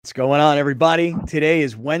What's going on, everybody? Today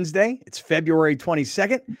is Wednesday. It's February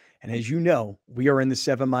 22nd. And as you know, we are in the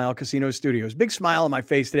 7 Mile Casino Studios. Big smile on my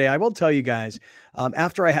face today. I will tell you guys,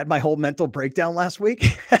 after I had my whole mental breakdown last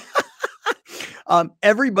week,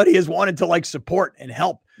 everybody has wanted to support and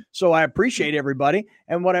help. So I appreciate everybody.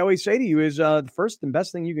 And what I always say to you is the first and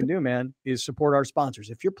best thing you can do, man, is support our sponsors.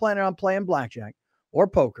 If you're planning on playing blackjack or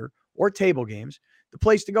poker or table games, the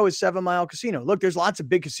place to go is 7 Mile Casino. Look, there's lots of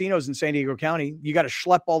big casinos in San Diego County. You got to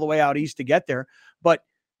schlep all the way out east to get there, but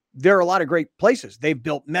there are a lot of great places. They've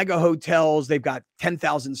built mega hotels. They've got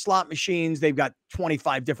 10,000 slot machines. They've got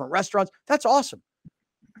 25 different restaurants. That's awesome.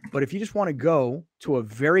 But if you just want to go to a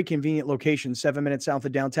very convenient location, 7 minutes south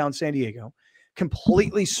of downtown San Diego,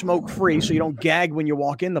 completely smoke-free so you don't gag when you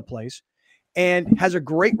walk in the place, and has a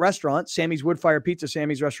great restaurant, Sammy's Woodfire Pizza,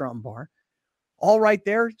 Sammy's Restaurant and Bar, all right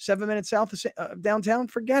there, 7 minutes south of downtown.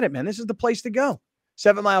 Forget it, man. This is the place to go.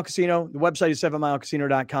 7 Mile Casino. The website is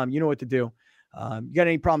 7milecasino.com. You know what to do. You got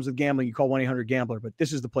any problems with gambling, you call 1-800-GAMBLER, but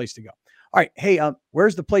this is the place to go. All right. Hey,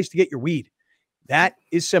 where's the place to get your weed? That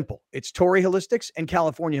is simple. It's Torrey Holistics and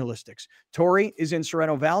California Holistics. Torrey is in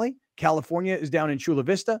Sorrento Valley. California is down in Chula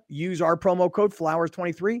Vista. Use our promo code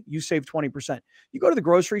FLOWERS23. You save 20%. You go to the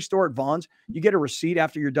grocery store at Vaughn's, you get a receipt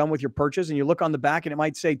after you're done with your purchase, and you look on the back, and it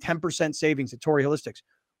might say 10% savings at Torrey Holistics.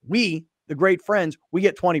 We, the great friends, we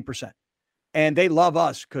get 20%. And they love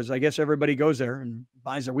us because I guess everybody goes there and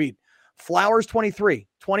buys their weed. FLOWERS23,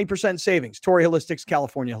 20% savings. Torrey Holistics,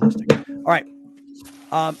 California Holistics. All right.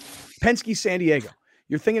 Penske San Diego.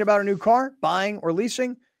 You're thinking about a new car, buying or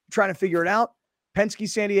leasing, trying to figure it out.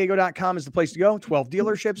 PenskeSanDiego.com is the place to go. 12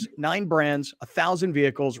 dealerships, 9 brands, 1,000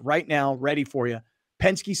 vehicles right now ready for you.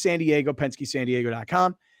 Penske San Diego,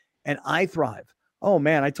 PenskeSanDiego.com. And I Thrive. Oh,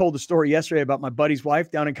 man, I told the story yesterday about my buddy's wife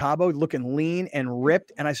down in Cabo looking lean and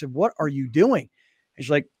ripped. And I said, what are you doing? And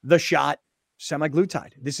she's like, the shot,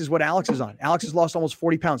 semaglutide. This is what Alex is on. Alex has lost almost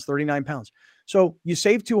 40 pounds, 39 pounds. So you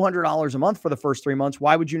save $200 a month for the first 3 months.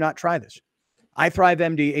 Why would you not try this? I Thrive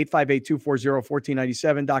MD,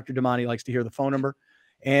 858-240-1497. Dr. Damani likes to hear the phone number.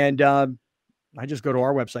 And I just go to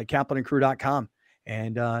our website, kaplanandcrew.com,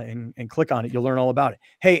 and click on it. You'll learn all about it.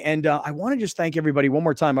 Hey, and I want to just thank everybody one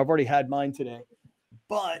more time. I've already had mine today,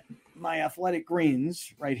 but my Athletic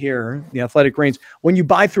Greens right here, the Athletic Greens, when you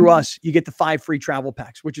buy through us, you get the 5 free travel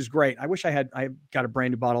packs, which is great. I wish I got a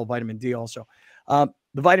brand new bottle of vitamin D also.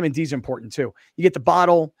 The vitamin D is important too. You get the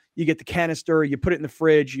bottle, you get the canister, you put it in the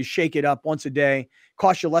fridge, you shake it up once a day,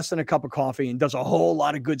 costs you less than a cup of coffee, and does a whole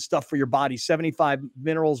lot of good stuff for your body. 75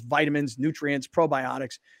 minerals, vitamins, nutrients,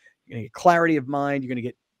 probiotics. You're going to get clarity of mind. You're going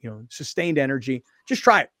to get, sustained energy. Just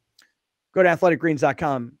try it. Go to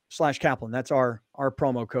athleticgreens.com/Kaplan. That's our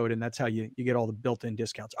promo code, and that's how you get all the built-in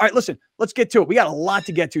discounts. All right, listen, let's get to it. We got a lot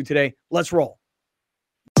to get to today. Let's roll.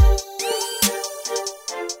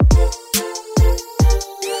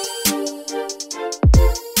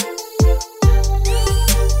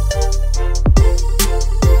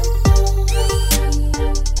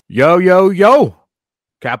 Yo, yo, yo.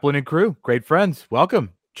 Kaplan and crew, great friends.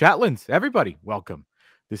 Welcome. Chatlins, everybody, welcome.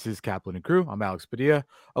 This is Kaplan and crew. I'm Alex Padilla.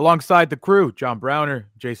 Alongside the crew, John Browner,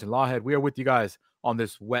 Jason Lawhead. We are with you guys on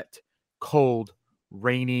this wet, cold,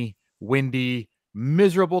 rainy, windy,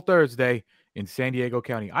 miserable Thursday in San Diego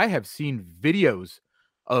County. I have seen videos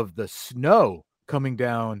of the snow coming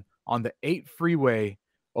down on the 8 freeway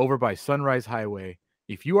over by Sunrise Highway.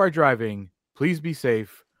 If you are driving, please be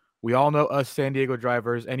safe. We all know us San Diego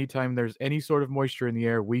drivers. Anytime there's any sort of moisture in the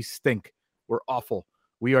air, we stink. We're awful.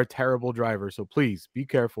 We are terrible drivers. So please be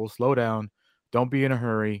careful, slow down, don't be in a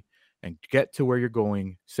hurry, and get to where you're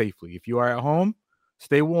going safely. If you are at home,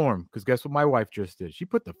 stay warm, because guess what my wife just did? She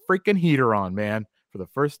put the freaking heater on, man, for the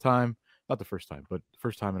first time. Not the first time, but the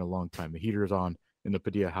first time in a long time. The heater is on in the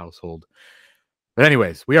Padilla household. But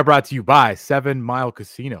anyways, we are brought to you by 7 Mile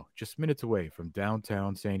Casino, just minutes away from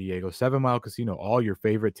downtown San Diego. 7 Mile Casino, all your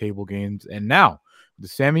favorite table games. And now, the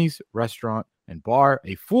Sammy's Restaurant and Bar,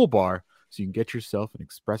 a full bar, so you can get yourself an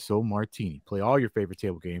espresso martini. Play all your favorite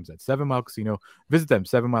table games at 7 Mile Casino. Visit them,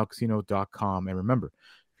 7milecasino.com. And remember,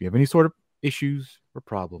 if you have any sort of issues or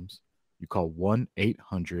problems, you call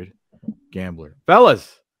 1-800-GAMBLER.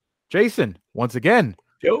 Fellas, Jason, once again,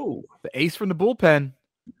 Yo, the ace from the bullpen.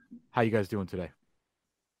 How you guys doing today?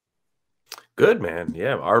 good, man.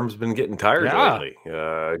 Yeah, arm's been getting tired lately.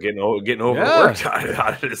 Getting overworked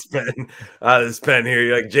out of this pen. Here.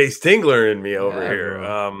 You're like Jay Stingler and me over here.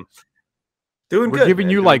 Doing We're good. giving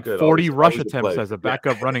man. you Doing like good. 40 rush always a attempts pleasure. as a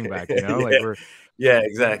backup running back. You know, like Yeah,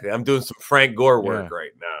 exactly. I'm doing some Frank Gore work Yeah.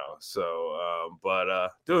 right now. So, but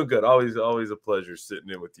doing good. Always a pleasure sitting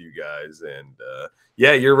in with you guys. And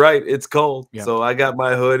yeah, you're right. It's cold. Yeah. So I got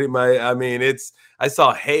my hoodie. I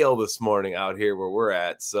saw hail this morning out here where we're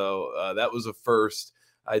at. So that was the first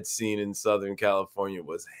I'd seen in Southern California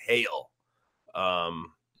was hail.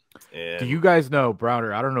 And Do you guys know,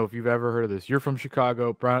 Browner? I don't know if you've ever heard of this. You're from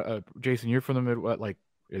Chicago, Jason. You're from the Midwest. Like,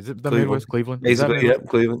 is it the Cleveland. Midwest? Cleveland. Is that basically, Midwest? yep,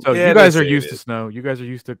 Cleveland. So Yeah, you guys they are say used it to is. snow. You guys are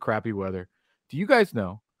used to crappy weather. Do you guys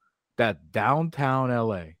know that downtown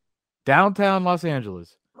LA, downtown Los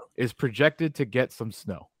Angeles, is projected to get some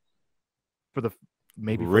snow for the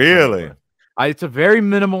maybe for Really? summer? It's a very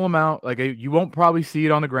minimal amount. Like you won't probably see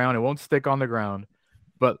it on the ground. It won't stick on the ground.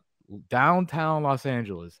 But downtown Los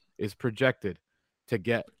Angeles is projected to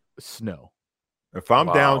get snow. If I'm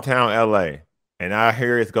Wow. downtown LA and I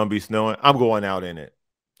hear it's gonna be snowing, I'm going out in it.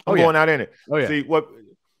 I'm Oh, yeah. going out in it. Oh, yeah. See what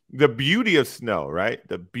the beauty of snow, right?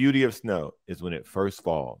 The beauty of snow is when it first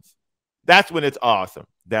falls. That's when it's awesome.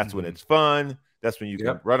 That's when Mhm. it's fun. That's when you can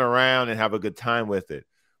Yep. run around and have a good time with it.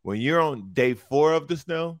 When you're on day 4 of the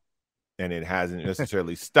snow and it hasn't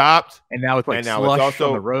necessarily stopped, And now it's like And now it's slush on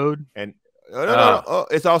also- the road. and no,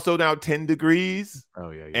 it's also now 10 degrees Oh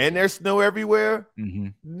yeah. and there's snow everywhere. Mm-hmm.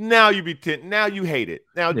 Now you now you hate it.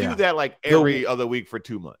 Now Yeah. do that like every other week for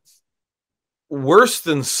 2 months. Worse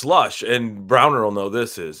than slush, and Browner will know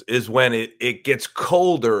this is when it gets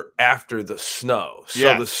colder after the snow. So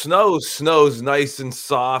Yes. the snows nice and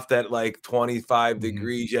soft at like 25 Mhm.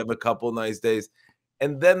 degrees. You have a couple nice days,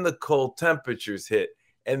 and then the cold temperatures hit,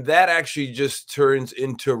 and that actually just turns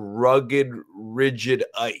into rugged, rigid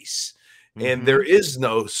ice. And Mhm. there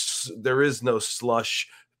is no slush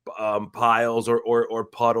piles or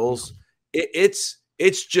puddles.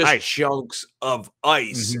 It's just Ice. chunks of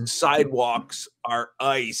ice. Mhm. Sidewalks are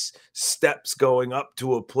ice. Steps going up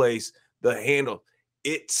to a place. The handle.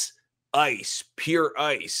 It's ice, pure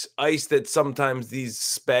ice. Ice that sometimes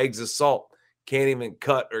these bags of salt can't even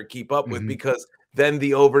cut or keep up with Mhm. because then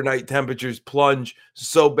the overnight temperatures plunge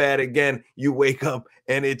so bad again. You wake up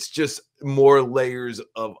and it's just more layers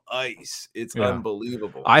of ice. It's Yeah.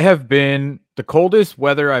 unbelievable. I have been the coldest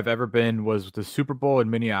weather I've ever been was the Super Bowl in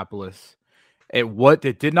Minneapolis.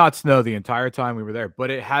 It did not snow the entire time we were there, but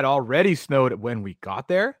it had already snowed when we got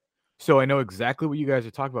there. So I know exactly what you guys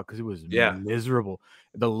are talking about because it was Yeah. miserable.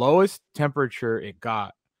 The lowest temperature it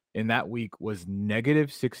got in that week was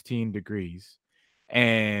negative 16 degrees.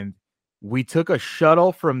 And we took a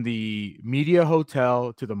shuttle from the Media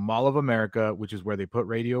Hotel to the Mall of America, which is where they put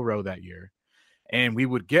Radio Row that year. And we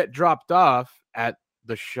would get dropped off at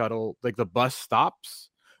the shuttle, like the bus stops,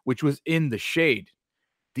 which was in the shade.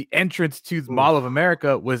 The entrance to the Mall of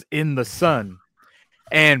America was in the sun.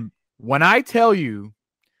 And when I tell you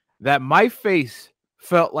that my face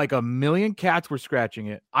felt like a million cats were scratching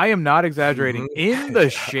it, I am not exaggerating. In the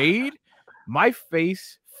shade, my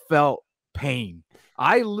face felt pain.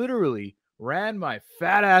 I literally ran my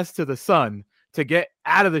fat ass to the sun to get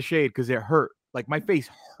out of the shade because it hurt. Like my face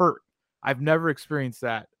hurt. I've never experienced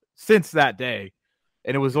that since that day.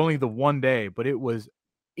 And it was only the one day, but it was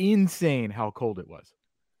insane how cold it was.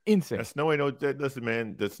 Insane. That snow ain't no. Listen,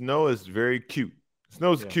 man, the snow is very cute.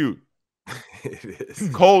 Snow's Yeah. cute. It is.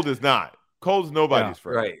 Cold is not. Cold's nobody's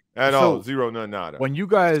friend. Right. At So, all. Zero, none, nada. When you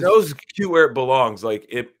guys Snow's cute where it belongs, like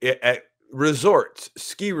it at resorts,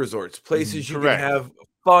 ski resorts, places you Correct. can have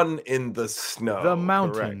fun in the snow. the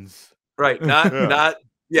mountains. Right. Not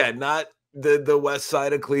Yeah. not the west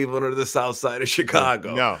side of Cleveland or the south side of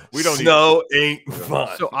Chicago. No, we don't need Snow ain't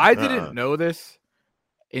fun. So I didn't Uh-uh. know this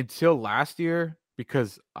until last year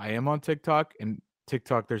because I am on TikTok, and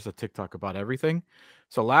TikTok, there's a TikTok about everything.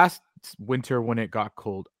 So last winter when it got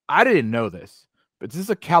cold, I didn't know this, but this is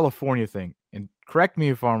a California thing. And correct me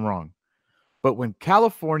if I'm wrong, but when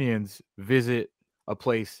Californians visit a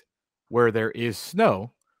place where there is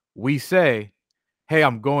snow, we say, "Hey,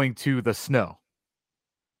 I'm going to the snow."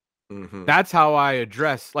 Mhm. That's how I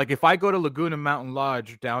address. Like if I go to Laguna Mountain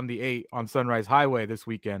Lodge down the 8 on Sunrise Highway this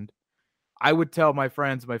weekend, I would tell my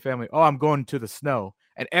friends, my family, "Oh, I'm going to the snow."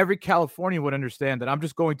 And every Californian would understand that I'm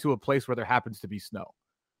just going to a place where there happens to be snow.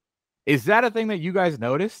 Is that a thing that you guys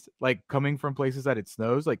noticed? Like coming from places that it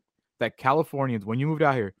snows, like that Californians, when you moved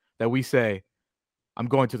out here, that we say, "I'm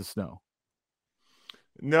going to the snow."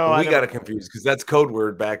 No, we I got never- it confused because that's code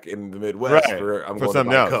word back in the Midwest Right, for I'm for going to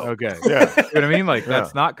something buy else. Coke. Okay. Yeah. You know what I mean? Like Yeah.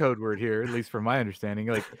 that's not code word here, at least from my understanding.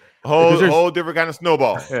 Like whole there's- whole different kind of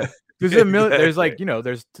snowball. yeah. There's there's like, Exactly.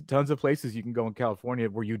 there's tons of places you can go in California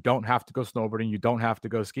where you don't have to go snowboarding, you don't have to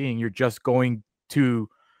go skiing. You're just going to,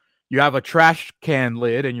 you have a trash can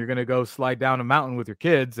lid and you're going to go slide down a mountain with your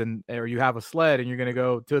kids, or you have a sled and you're going to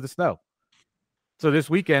go to the snow. So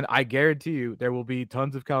this weekend, I guarantee you, there will be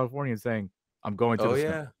tons of Californians saying, "I'm going to Oh the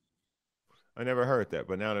yeah. snow." I never heard that,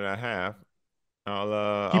 but now that I have,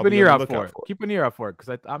 I'll Keep be an ear on the out lookout for it. Keep an ear out for it,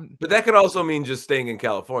 because I'm. But that could also mean just staying in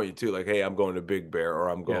California too. Like, hey, I'm going to Big Bear, or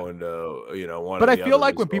I'm Yeah. going to one But of I the feel other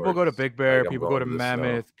like when people go to resorts, Big Bear, like I'm people go going to to the snow.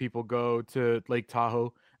 Mammoth, people go to Lake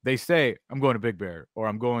Tahoe, they say, "I'm going to Big Bear," or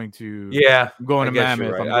 "I'm going to Yeah, I'm going I to guess you're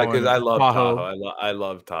Mammoth, I'm right. going Because to I love Tahoe." Tahoe. I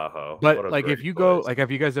love Tahoe. What But a like if great you go, place. like,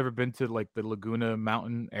 have you guys ever been to like the Laguna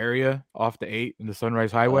Mountain area off the 8 and the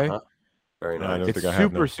Sunrise Highway? Uh-huh. Very I nice. don't It's think I have,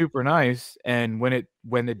 super, no. super nice. And when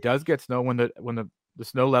it does get snow, when the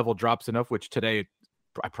snow level drops enough, which today,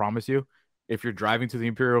 I promise you, if you're driving to the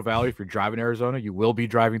Imperial Valley, if you're driving to Arizona, you will be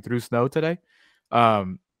driving through snow today.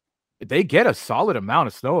 They get a solid amount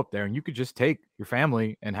of snow up there, and you could just take your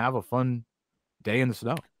family and have a fun day in the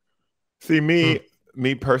snow. See,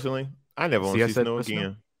 me personally, I never want See, I to see said snow the snow.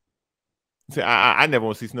 again. See, I never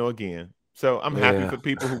want to see snow again. So I'm happy Yeah, for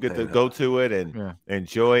people who get I to know. go to it and Yeah.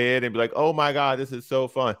 enjoy it and be like, oh my God, this is so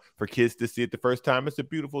fun. For kids to see it the first time, it's a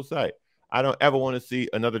beautiful sight. I don't ever want to see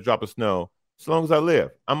another drop of snow as long as I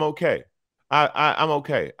live. I'm okay. I'm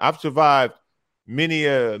okay. I've survived many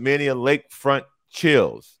a lakefront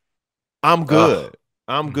chills. I'm good.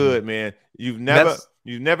 I'm good, man. You've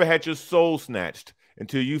never had your soul snatched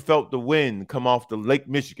until you felt the wind come off the Lake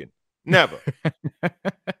Michigan. Never.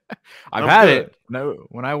 I've I'm had good. it. No,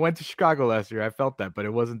 when I went to Chicago last year, I felt that, but it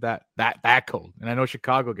wasn't that cold. And I know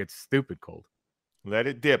Chicago gets stupid cold. Let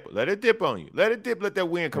it dip. Let it dip on you. Let it dip. Let that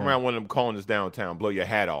wind come Yeah. around one of them corners downtown, blow your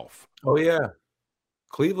hat off. Oh yeah.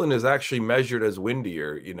 Cleveland is actually measured as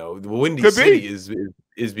windier. The Windy Could City be.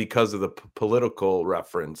 is because of the political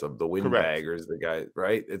reference of the Correct. windbaggers, the guy,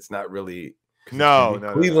 right? It's not really. No.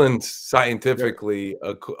 Cleveland's scientifically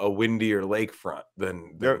a windier lakefront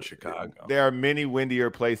than Chicago. There are many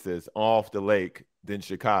windier places off the lake than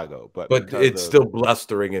Chicago, but it's still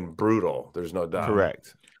blustering and brutal. There's no doubt.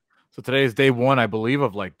 correct. So today is day 1, I believe,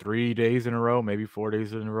 of like 3 days in a row, maybe 4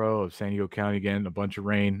 days in a row of San Diego County again, a bunch of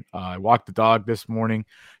rain. I walked the dog this morning.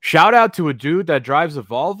 Shout out to a dude that drives a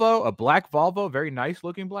Volvo, a black Volvo, very nice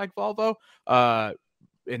looking black Volvo.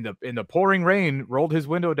 In the pouring rain, rolled his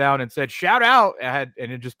window down and said, "Shout out!" And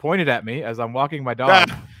it just pointed at me as I'm walking my dog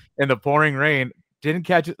in the pouring rain. Didn't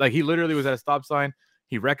catch it. Like, he literally was at a stop sign.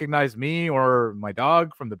 He recognized me or my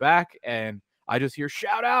dog from the back, and I just hear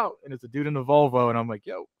 "shout out," and it's a dude in a Volvo, and I'm like,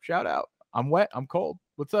 "Yo, shout out! I'm wet, I'm cold.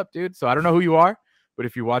 What's up, dude?" So I don't know who you are, but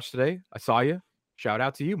if you watch today, I saw you. Shout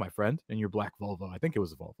out to you, my friend, and your black Volvo. I think it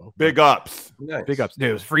was a Volvo. Big ups. Nice. Big ups.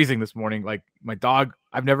 Dude, it was freezing this morning. Like, my dog,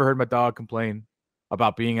 I've never heard my dog complain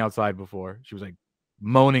about being outside before. She was like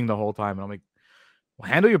moaning the whole time, and I'm like, "Well,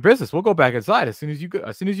 handle your business. We'll go back inside as soon as you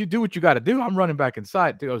do what you got to do." I'm running back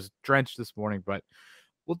inside. Dude, I was drenched this morning, but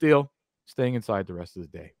we'll deal. Staying inside the rest of the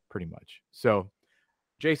day, pretty much. So,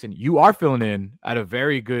 Jason, you are filling in at a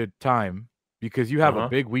very good time because you have a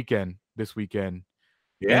big weekend this weekend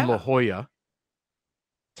in La Jolla.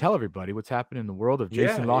 Tell everybody what's happening in the world of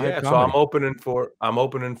Jason Lawhead comedy. So I'm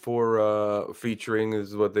opening for featuring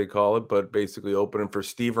is what they call it, but basically opening for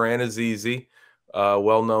Steve Ranazizi,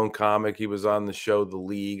 well-known comic. He was on the show The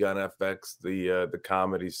League on FX, the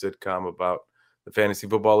comedy sitcom about the fantasy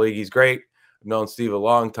football league. He's great. I've known Steve a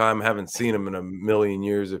long time. Haven't seen him in a million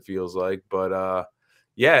years, it feels like, but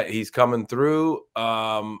yeah, he's coming through,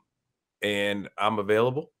 and I'm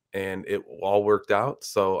available. And it all worked out.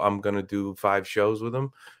 So I'm going to do 5 shows with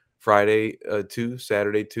him. Friday 2,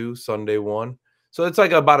 Saturday 2, Sunday 1. So it's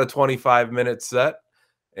like about a 25-minute set.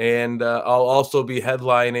 And I'll also be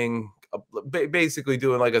headlining, basically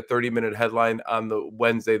doing like a 30-minute headline on the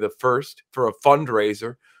Wednesday the 1st for a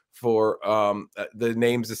fundraiser for the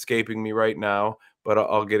name's escaping me right now, but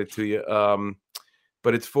I'll get it to you.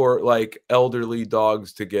 But it's for like elderly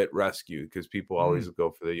dogs to get rescued because people always go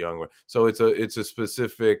for the young one. So it's a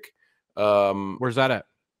specific. Where's that at?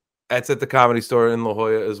 That's at the Comedy Store in La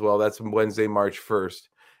Jolla as well. That's Wednesday, March 1st,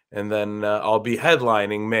 and then I'll be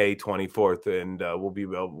headlining May 24th, and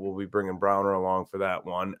we'll be bringing Browner along for that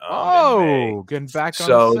one. Getting back on.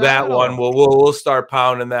 So that one we'll start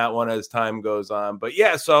pounding that one as time goes on. But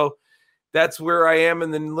yeah, so that's where I am in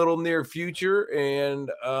the little near future, and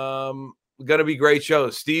gonna be great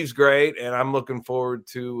shows. Steve's great, and I'm looking forward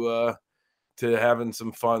to having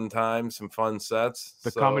some fun times, some fun sets.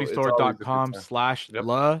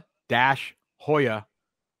 thecomedystore.com/la-jolla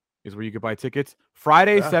is where you can buy tickets.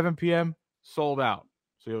 Friday, 7 p.m. sold out.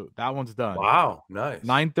 So that one's done. Wow, nice.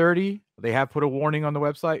 9:30, they have put a warning on the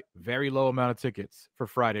website. Very low amount of tickets for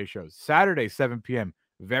Friday shows. Saturday, 7 p.m.,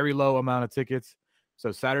 very low amount of tickets.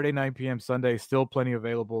 So Saturday 9 p.m., Sunday still plenty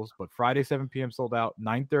available, but Friday 7 p.m. sold out.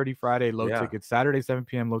 9:30 Friday low tickets. Saturday 7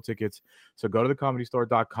 p.m. low tickets. So go to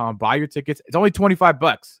thecomedystore.com, buy your tickets. It's only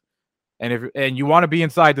 $25. And you want to be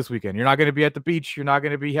inside this weekend. You're not going to be at the beach. You're not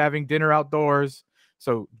going to be having dinner outdoors.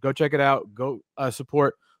 So go check it out. Go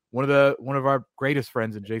support one of our greatest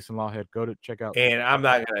friends in Jason Lawhead. Go to check out. And I'm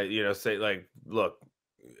not gonna, say like, look,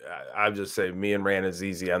 I'll just say me and Ran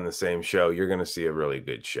Azizi on the same show. You're gonna see a really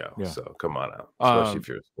good show. Yeah. So come on out, especially if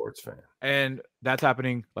you're a sports fan. And that's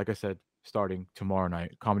happening, like I said, starting tomorrow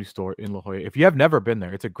night. Comedy Store in La Jolla. If you have never been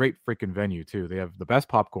there, it's a great freaking venue too. They have the best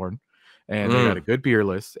popcorn, and they got a good beer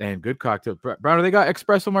list and good cocktail. Browner, they got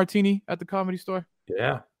espresso martini at the Comedy Store.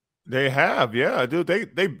 Yeah. They have, yeah, dude.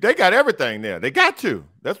 They got everything there. They got to.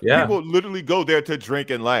 That's people literally go there to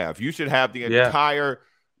drink and laugh. You should have the entire,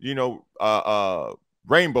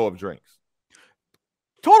 rainbow of drinks.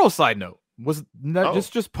 Total side note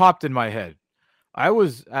just popped in my head. I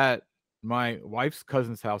was at my wife's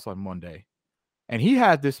cousin's house on Monday, and he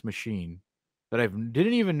had this machine that I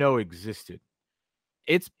didn't even know existed.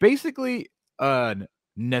 It's basically a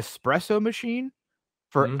Nespresso machine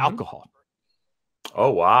for alcohol.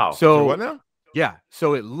 Oh wow! So what now? Yeah,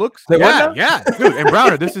 so it looks dude. And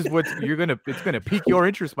Browner, this is what it's gonna pique your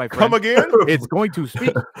interest, my friend. Come again? It's going to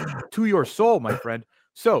speak to your soul, my friend.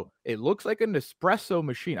 So it looks like an espresso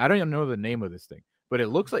machine. I don't even know the name of this thing, but it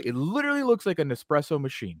literally looks like an espresso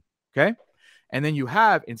machine. Okay, and then you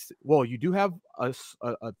do have a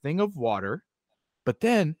thing of water, but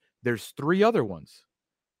then there's 3 other ones.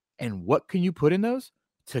 And what can you put in those?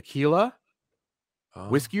 Tequila,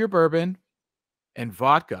 whiskey or bourbon, and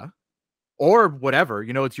vodka, or whatever,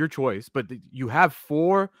 it's your choice. But you have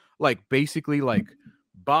 4 basically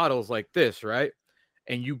bottles like this, right?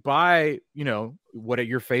 And you buy, what are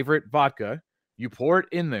your favorite vodka, you pour it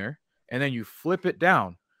in there, and then you flip it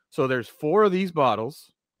down. So there's 4 of these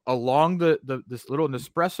bottles along this little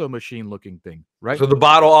Nespresso machine looking thing, right? So the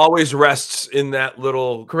bottle always rests in that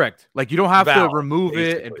little correct. You don't have valve, to remove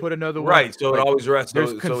basically. it and put another one. Right. So it always rests. There's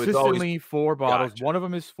so consistently 4 bottles. Gotcha. One of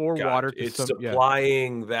them is for water. It's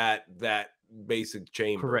supplying that basic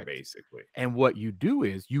chamber, correct. Basically. And what you do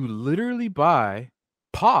is you literally buy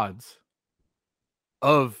pods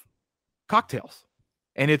of cocktails,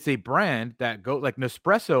 and it's a brand that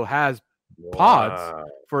Nespresso has pods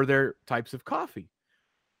for their types of coffee.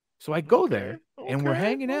 So I go there and we're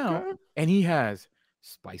hanging out, and he has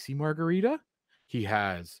spicy margarita, he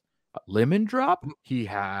has lemon drop, he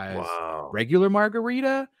has regular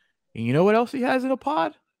margarita, and you know what else he has in a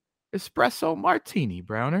pod? Espresso martini,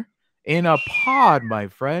 Browner, in a pod, my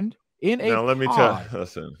friend. Now let me tell you,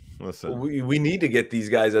 listen. We need to get these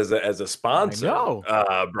guys as a sponsor. I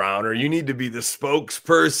know. Browner, you need to be the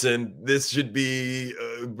spokesperson. This should be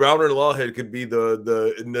Browner and Lawhead could be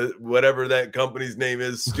the whatever that company's name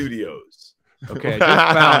is, studios. Okay,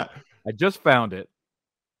 I just found it.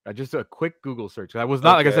 I just a quick Google search. I was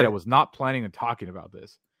not like I said, I was not planning on talking about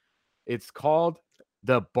this. It's called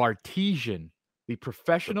the Bartesian, the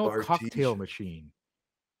professional cocktail machine,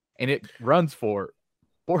 and it runs for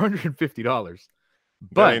 $450.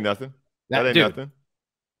 But that ain't nothing. That ain't nothing.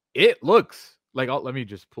 It looks like let me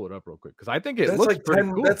just pull it up real quick because I think it looks like pretty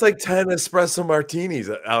 10, cool. That's like 10 espresso martinis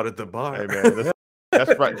out at the bar. Hey man,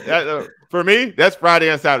 that's Friday. For me, that's Friday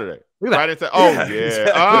and Saturday. Friday and Saturday. Oh yeah.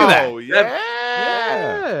 Exactly. Oh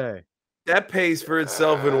yeah. That pays for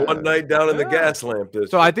itself in one night down in the gas lamp district.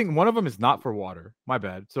 So I think one of them is not for water. My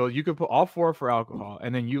bad. So you could put all 4 for alcohol,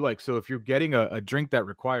 and then so if you're getting a drink that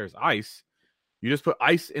requires ice, you just put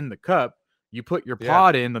ice in the cup. You put your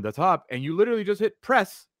pod in at the top, and you literally just hit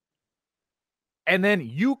press. And then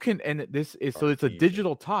you can, and this is, so it's a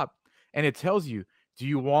digital top, and it tells you, do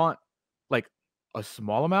you want a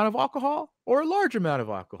small amount of alcohol or a large amount of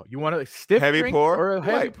alcohol? You want a stiff heavy drink pour, or a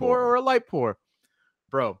heavy pour or a light pour?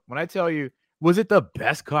 Bro, when I tell you, was it the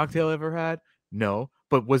best cocktail I ever had? No.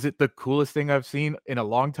 But was it the coolest thing I've seen in a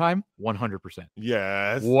long time? 100%.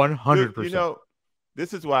 Yes. 100%.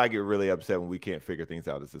 This is why I get really upset when we can't figure things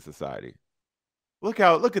out as a society. Look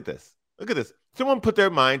at this. Someone put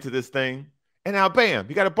their mind to this thing, and now bam,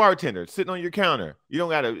 you got a bartender sitting on your counter. You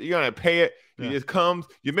don't gotta pay it. He just comes,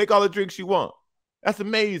 you make all the drinks you want. That's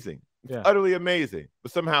amazing. It's utterly amazing.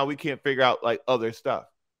 But somehow we can't figure out other stuff.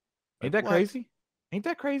 Ain't that crazy? Ain't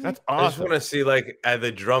that crazy? That's awesome. I just want to see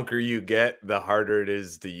the drunker you get, the harder it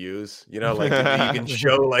is to use. You can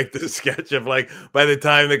show the sketch of by the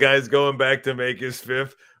time the guy's going back to make his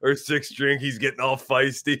 5th or 6th drink, he's getting all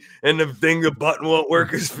feisty, and the button won't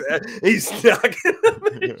work as fast. He's knocking.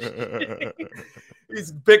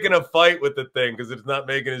 He's picking a fight with the thing because it's not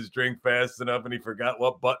making his drink fast enough, and he forgot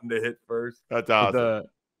what button to hit first. That's awesome.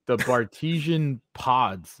 the Bartesian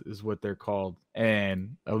pods is what they're called.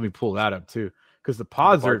 And let me pull that up too, because the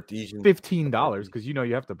pods are $15 because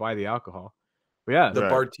you have to buy the alcohol. But yeah, the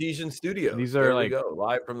Bartesian Studios. These are we go.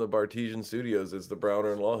 Live from the Bartesian Studios is the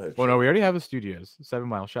Browner and Lawhead. Well, no, we already have a studios, 7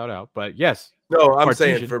 Mile shout out. But yes, no, I'm Bartesian.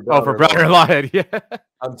 saying for Browner, for Browner and Lawhead. Yeah,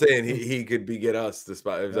 I'm saying he could get us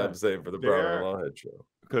despite. I'm saying for the Browner and Lawhead show.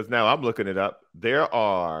 Because now I'm looking it up. There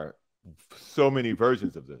are so many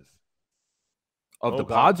versions of this. Of the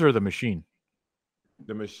pods or the machine?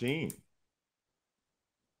 The machine.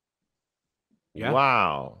 Yeah.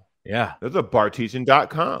 Wow. Yeah. There's a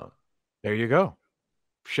Bartesian.com. There you go.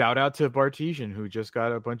 Shout out to Bartesian, who just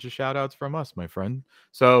got a bunch of shout outs from us, my friend.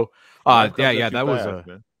 So that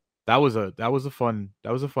was a fun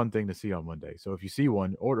thing to see on Monday. So if you see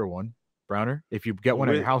one, order one. Browner, if you get one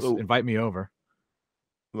at your house, invite me over.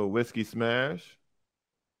 Little whiskey smash.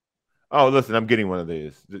 Oh, listen, I'm getting one of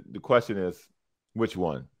these. The question is, which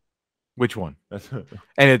one? Which one?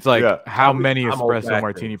 And it's like, how many espresso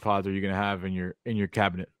martini pods are you gonna have in your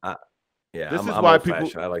cabinet? This is why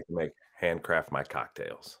I like to make handcraft my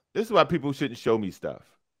cocktails. This is why people shouldn't show me stuff.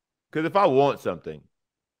 Because if I want something,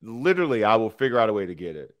 literally, I will figure out a way to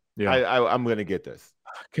get it. Yeah, I'm gonna get this.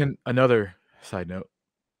 Another side note?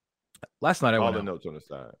 Last night I went out. All the notes on the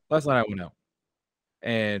side. Last night I went out,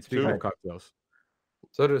 and speaking of cocktails,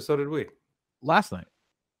 so did we. Last night,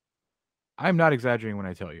 I'm not exaggerating when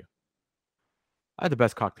I tell you, I had the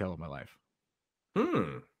best cocktail of my life.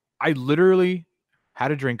 I literally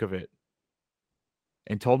had a drink of it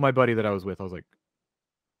and told my buddy that I was with, I was like,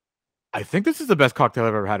 I think this is the best cocktail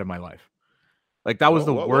I've ever had in my life. Like, that was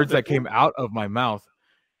the words that came out of my mouth.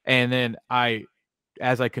 And then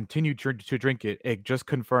as I continued to drink it, it just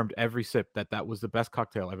confirmed every sip that was the best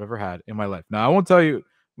cocktail I've ever had in my life. Now, I won't tell you,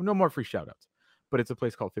 no more free shout outs, but it's a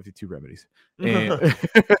place called 52 Remedies and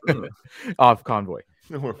off Convoy.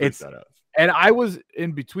 No more free shout outs. And I was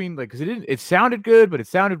in between, like, because it sounded good, but it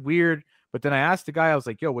sounded weird. But then I asked the guy, I was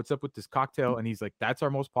like, yo, what's up with this cocktail? And he's like, that's our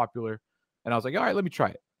most popular. And I was like, all right, let me try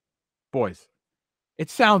it. Boys, it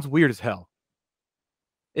sounds weird as hell.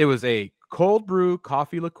 It was a cold brew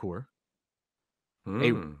coffee liqueur,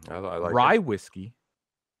 a rye whiskey,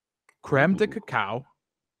 creme de cacao,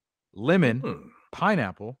 lemon,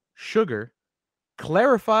 pineapple, sugar,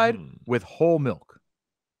 clarified with whole milk.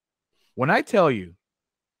 When I tell you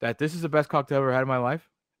that this is the best cocktail I've ever had in my life,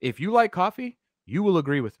 if you like coffee, you will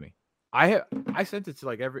agree with me. I sent it to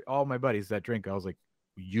like all my buddies that drink. I was like,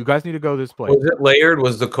 you guys need to go to this place. Was it layered?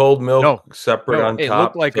 Was the cold milk separate on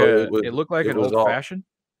top? It looked like an old fashioned.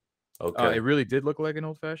 Okay. It really did look like an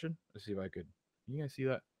old fashioned. Let's see if I could. You guys see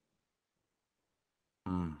that?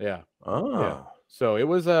 Yeah. Oh. Yeah. So it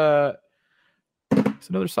was it's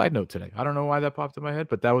another side note today. I don't know why that popped in my head,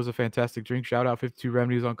 but that was a fantastic drink. Shout out 52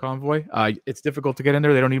 Remedies on Convoy. It's difficult to get in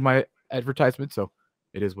there. They don't need my advertisement, so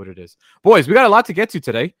it is what it is. Boys, we got a lot to get to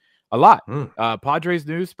today. A lot. Padres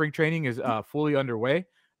news. Spring training is fully underway.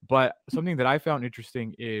 But something that I found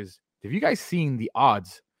interesting is, have you guys seen the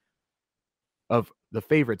odds of the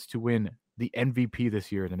favorites to win the MVP this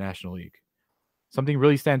year in the National League? Something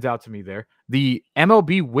really stands out to me there. The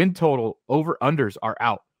MLB win total over-unders are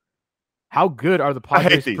out. How good are the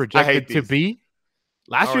Padres projected to be?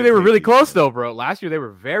 Last year they were really close, though, bro. Last year they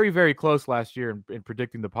were very, very close last year in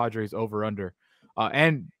predicting the Padres over-under.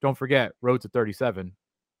 And don't forget, road to 37.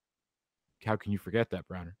 How can you forget that,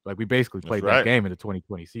 Browner? Like, we basically played that game in the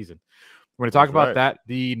 2020 season. We're going to talk about that.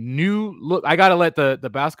 The new look. I got to let the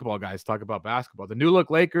basketball guys talk about basketball. The new look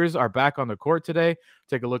Lakers are back on the court today.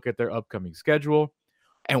 Take a look at their upcoming schedule.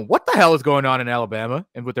 And what the hell is going on in Alabama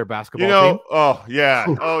and with their basketball team? Oh, yeah.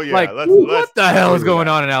 Like, what the hell is going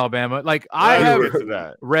on in Alabama? Like, I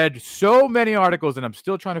have read so many articles, and I'm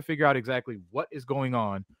still trying to figure out exactly what is going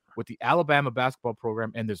on with the Alabama basketball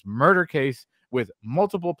program and this murder case with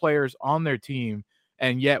multiple players on their team.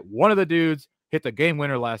 And yet one of the dudes hit the game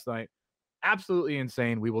winner last night. Absolutely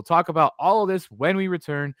insane. We will talk about all of this when we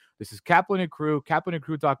return. This is Kaplan and Crew,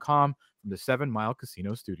 kaplanandcrew.com from the 7 Mile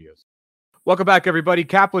Casino Studios. Welcome back, everybody.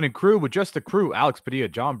 Kaplan and Crew with just the crew. Alex Padilla,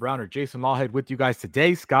 John Browner, Jason Lawhead with you guys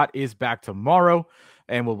today. Scott is back tomorrow,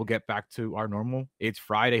 and we'll get back to our normal. It's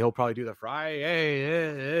Friday. He'll probably do the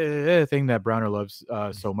Friday thing that Browner loves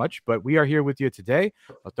so much. But we are here with you today,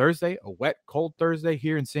 a Thursday, a wet, cold Thursday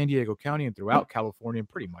here in San Diego County and throughout California. And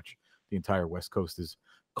pretty much the entire West Coast is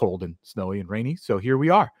cold and snowy and rainy. So here we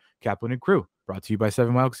are, Kaplan and Crew, brought to you by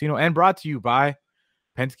 7 Mile Casino and brought to you by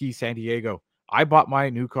Penske San Diego. I bought my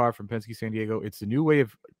new car from Penske San Diego. It's the new way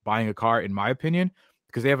of buying a car, in my opinion,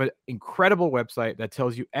 because they have an incredible website that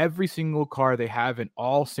tells you every single car they have in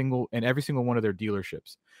every single one of their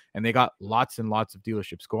dealerships. And they got lots and lots of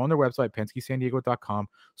dealerships. Go on their website, PenskeSanDiego.com,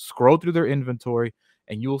 scroll through their inventory,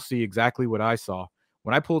 and you'll see exactly what I saw.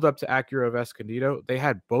 When I pulled up to Acura of Escondido, they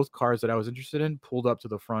had both cars that I was interested in pulled up to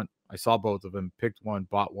the front. I saw both of them, picked one,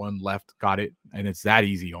 bought one, left, got it, and it's that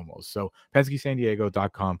easy almost. So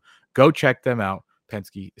PenskeSanDiego.com. Go check them out,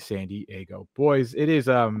 Penske San Diego. Boys, it is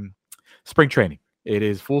spring training. It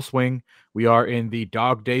is full swing. We are in the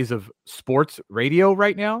dog days of sports radio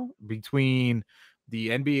right now between the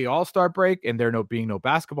NBA All-Star break and there being no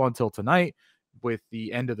basketball until tonight, with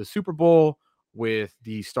the end of the Super Bowl, with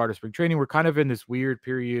the start of spring training. We're kind of in this weird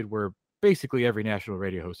period where basically every national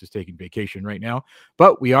radio host is taking vacation right now,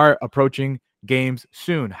 but we are approaching games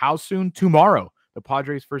soon. How soon? Tomorrow. The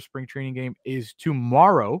Padres' first spring training game is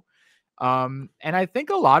tomorrow. And I think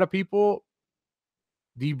a lot of people,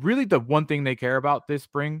 the one thing they care about this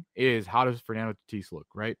spring is how does Fernando Tatis look,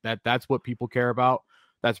 right? That's what people care about.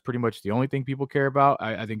 That's pretty much the only thing people care about.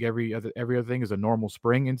 I think every other thing is a normal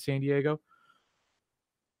spring in San Diego.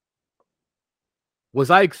 Was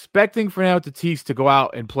I expecting Fernando Tatis to go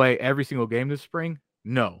out and play every single game this spring?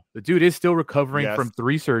 No. The dude is still recovering from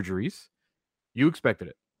 3 surgeries. You expected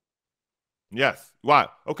it. Yes. Why?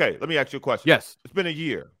 Okay, let me ask you a question. Yes. It's been a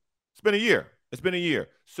year. It's been a year.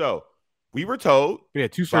 So we were told. Yeah,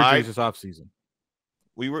 2 surgeries this offseason.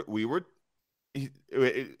 We were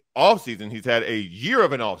offseason. He's had a year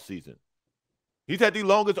of an offseason. He's had the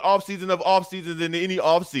longest offseason of offseasons than any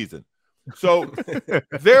offseason. So,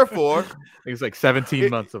 therefore, it's like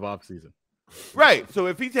 17 months of offseason. Right. So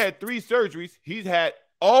if he's had 3 surgeries, he's had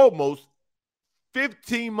almost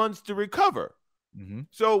 15 months to recover. Mm-hmm.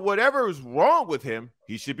 So whatever is wrong with him,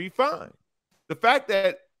 he should be fine. The fact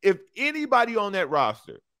that if anybody on that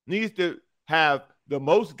roster needs to have the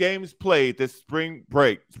most games played this spring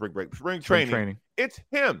training, it's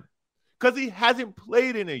him, because he hasn't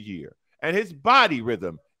played in a year and his body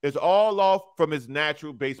rhythm is all off from his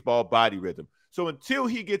natural baseball body rhythm. So until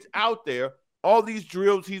he gets out there, all these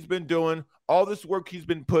drills he's been doing, all this work he's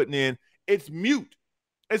been putting in, it's mute.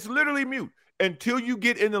 It's literally mute. Until you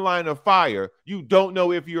get in the line of fire, you don't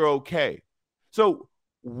know if you're okay. So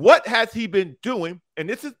what has he been doing? And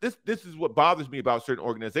this is what bothers me about certain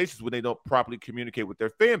organizations when they don't properly communicate with their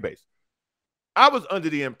fan base. I was under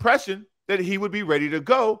the impression that he would be ready to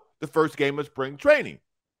go the first game of spring training.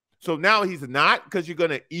 So now he's not, because you're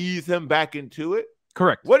going to ease him back into it?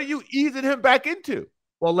 Correct. What are you easing him back into?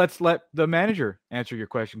 Well, let's let the manager answer your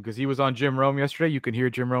question, because he was on Jim Rome yesterday. You can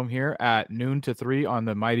hear Jim Rome here at noon to 3 on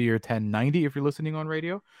the Mightier 1090 if you're listening on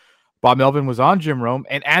radio. Bob Melvin was on Jim Rome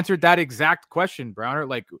and answered that exact question, Browner.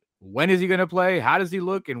 Like, when is he going to play? How does he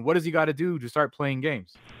look? And what does he got to do to start playing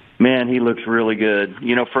games? Man, he looks really good.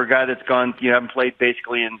 You know, for a guy that's gone, you haven't played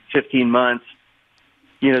basically in 15 months,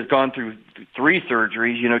 you know, has gone through 3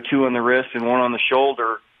 surgeries, you know, 2 on the wrist and 1 on the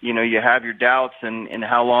shoulder. You know, you have your doubts in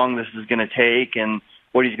how long this is going to take and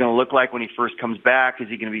what he's going to look like when he first comes back. Is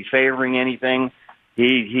he going to be favoring anything?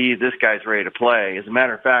 This guy's ready to play. As a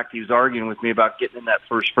matter of fact, he was arguing with me about getting in that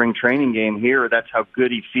first spring training game here. That's how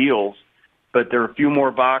good he feels. But there are a few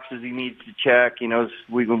more boxes he needs to check. You know,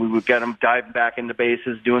 we would get him diving back into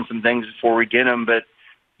bases, doing some things before we get him. But,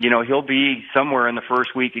 you know, he'll be somewhere in the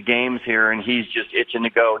first week of games here, and he's just itching to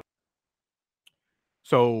go.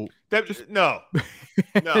 So just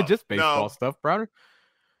baseball stuff, Browner.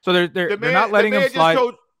 So they're not letting him slide.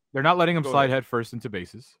 They're not letting him slide head first into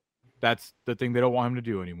bases. That's the thing they don't want him to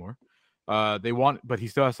do anymore. But he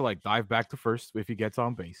still has to like dive back to first if he gets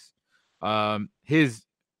on base. His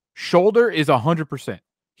shoulder is 100%.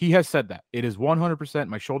 He has said that it is 100%.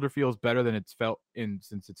 My shoulder feels better than it's felt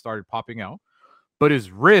since it started popping out. But his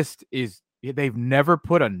wrist is. They've never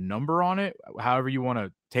put a number on it. However you want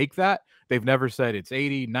to take that. They've never said it's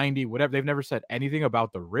 80, 90, whatever. They've never said anything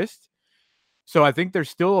about the wrist. So I think they're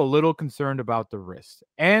still a little concerned about the wrist.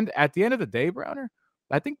 And at the end of the day, Browner,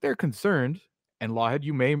 I think they're concerned, and Lawhead,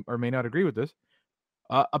 you may or may not agree with this,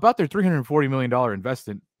 about their $340 million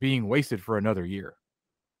investment being wasted for another year.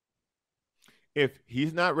 If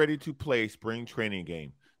he's not ready to play a spring training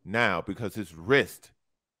game now because his wrist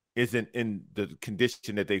isn't in the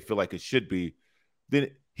condition that they feel like it should be,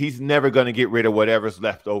 then he's never going to get rid of whatever's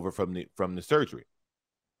left over from the surgery.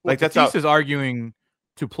 Well, like that's how is arguing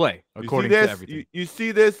to play according to everything. You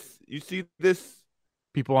see this.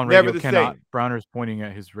 People on radio cannot. Browner's pointing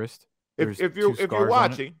at his wrist. If you're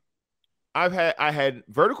watching, I had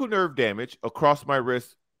vertical nerve damage across my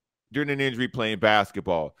wrist during an injury playing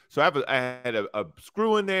basketball. So I had a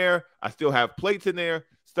screw in there. I still have plates in there.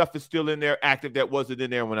 Stuff is still in there, active that wasn't in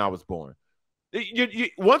there when I was born.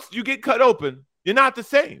 Once you get cut open, You're not the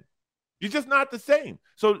same. You're just not the same.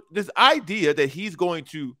 So this idea that he's going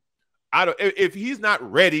to, if he's not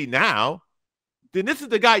ready now, then this is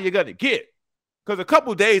the guy you're going to get. Because a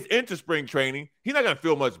couple days into spring training, he's not going to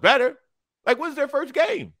feel much better. Like, when's their first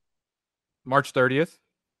game? March 30th.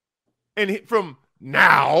 And from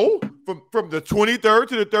now, from the 23rd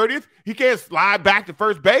to the 30th, he can't slide back to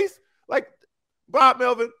first base? Like, Bob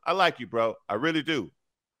Melvin, I like you, bro. I really do.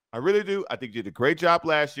 I really do. I think you did a great job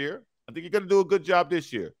last year. I think you're going to do a good job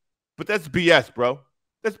this year. But that's BS, bro.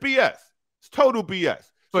 That's BS. It's total BS.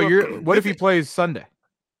 So what if he plays Sunday?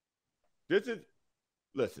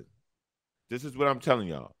 Listen, this is what I'm telling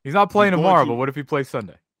y'all. He's not playing tomorrow, but what if he plays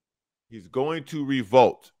Sunday? He's going to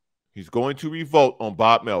revolt. He's going to revolt on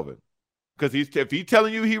Bob Melvin. Because if he's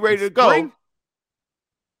telling you he's ready to go,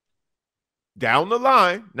 down the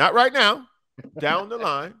line, not right now, down the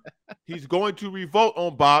line, he's going to revolt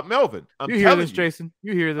on Bob Melvin. You hear this, Jason?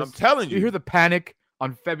 You hear this? I'm telling you. You hear the panic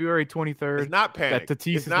on February 23rd? It's not panic. That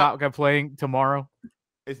Tatis is not going to play tomorrow?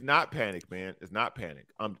 It's not panic, man. It's not panic.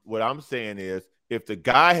 What I'm saying is, if the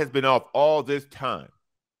guy has been off all this time,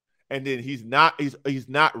 and then he's not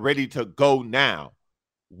ready to go now,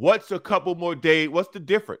 what's a couple more days? What's the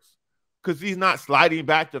difference? Because he's not sliding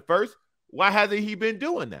back to first. Why hasn't he been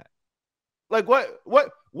doing that? Like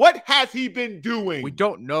what has he been doing? We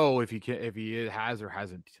don't know if he has or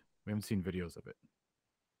hasn't. We haven't seen videos of it.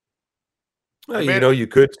 Well, you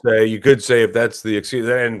could say if that's the excuse,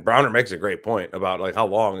 and Browner makes a great point about like how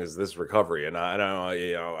long is this recovery, and I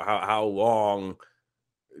don't know, how long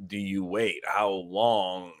do you wait? How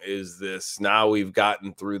long is this? Now we've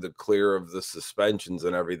gotten through the clear of the suspensions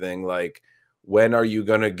and everything. Like, when are you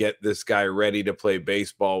going to get this guy ready to play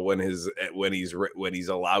baseball when he's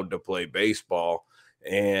allowed to play baseball?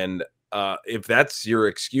 And if that's your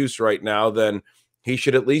excuse right now, then he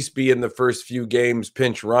should at least be in the first few games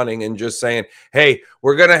pinch running and just saying, hey,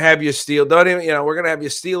 we're going to have you steal. We're going to have you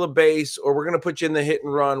steal a base, or we're going to put you in the hit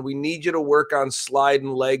and run. We need you to work on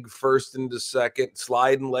sliding leg first into second,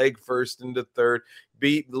 sliding leg first into third,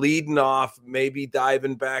 be leading off, maybe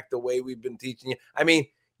diving back the way we've been teaching you. I mean,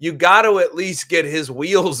 you got to at least get his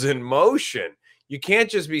wheels in motion. You can't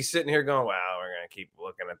just be sitting here going, wow, we're going to keep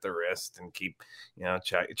looking at the wrist and keep,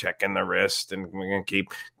 checking the wrist, and we're going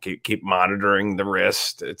to keep monitoring the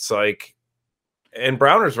wrist. It's like, and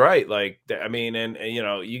Browner's right. Like, I mean, and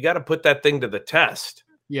you got to put that thing to the test.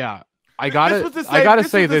 Yeah. I got to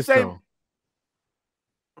say this though.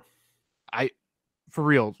 For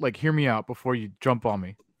real, like, hear me out before you jump on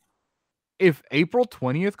me. If April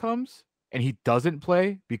 20th comes and he doesn't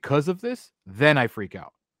play because of this, then I freak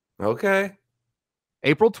out. Okay.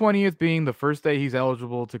 April 20th being the first day he's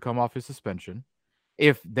eligible to come off his suspension.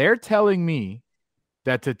 If they're telling me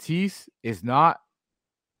that Tatis is not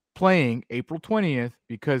playing April 20th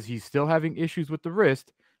because he's still having issues with the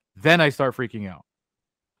wrist, then I start freaking out.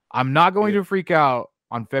 I'm not going to freak out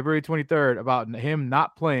on February 23rd about him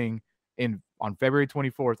not playing on February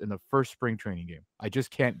 24th in the first spring training game. I just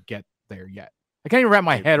can't get there yet. I can't even wrap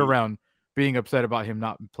my head around being upset about him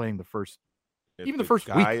not playing the first week.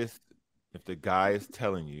 If the guy is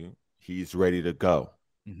telling you he's ready to go,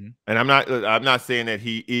 mm-hmm. and I'm not saying that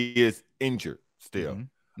he is injured still.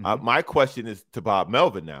 Mm-hmm. Mm-hmm. My question is to Bob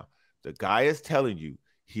Melvin now. The guy is telling you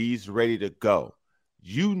he's ready to go.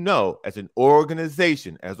 As an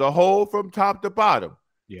organization, as a whole, from top to bottom,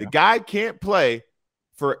 the guy can't play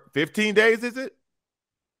for 15 days, is it?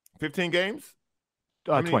 15 games?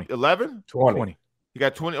 20. 11? 20. He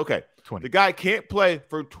got 20. Okay. 20. The guy can't play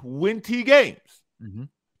for 20 games. Mm-hmm.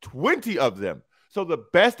 20 of them. So the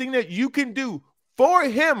best thing that you can do for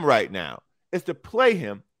him right now is to play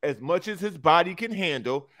him as much as his body can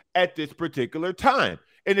handle at this particular time.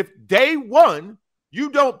 And if day one you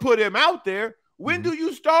don't put him out there, when do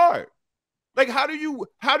you start? Like, how do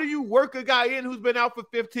you work a guy in who's been out for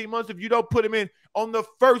 15 months if you don't put him in on the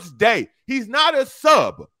first day? He's not a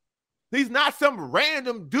sub. He's not some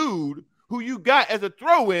random dude who you got as a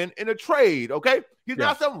throw-in in a trade, okay? He's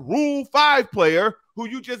not some Rule 5 player who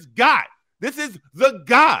you just got. This is the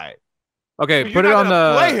guy. Okay, so put it on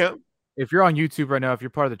the play him. If you're on YouTube right now, if you're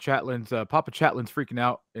part of the Chatlins, Papa Chatlin's freaking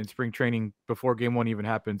out in spring training before game one even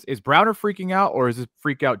happens. Is Browner freaking out, or is this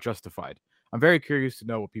freak out justified? I'm very curious to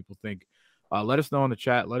know what people think. Let us know in the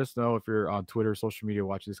chat. Let us know if you're on Twitter, social media,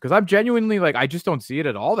 watching this, because I'm genuinely I just don't see it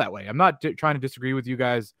at all that way. I'm not trying to disagree with you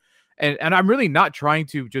guys. And I'm really not trying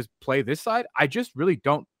to just play this side. I just really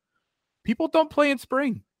don't. People don't play in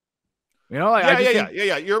spring.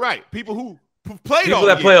 Yeah. You're right. People who played people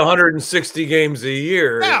that play 160 games a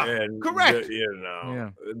year, and correct.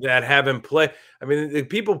 That haven't played. I mean, the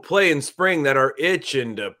people play in spring that are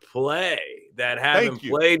itching to play. that haven't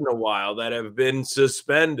played in a while, that have been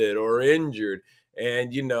suspended or injured,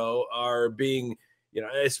 and are being,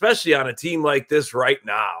 especially on a team like this right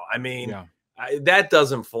now. I mean, that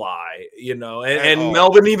doesn't fly, and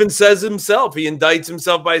Melvin even says himself, he indicts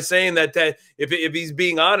himself by saying that if he's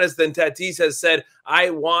being honest, then Tatis has said,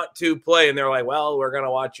 I want to play. And they're like, well, we're going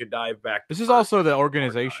to watch you dive back. This is also the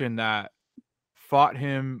organization that fought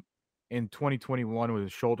him in 2021 when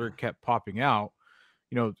his shoulder kept popping out.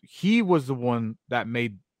 He was the one that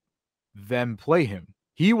made them play him.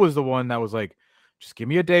 He was the one that was like, just give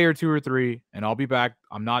me a day or 2 or 3 and I'll be back.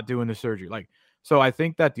 I'm not doing the surgery. So I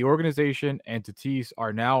think that the organization and Tatis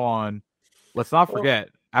are now on, let's not forget,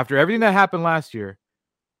 after everything that happened last year,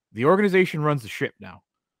 the organization runs the ship now.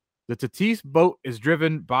 The Tatis boat is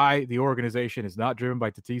driven by the organization. It's not driven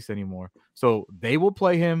by Tatis anymore. So they will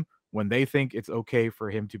play him when they think it's okay for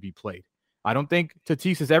him to be played. I don't think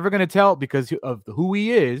Tatis is ever going to tell, because of who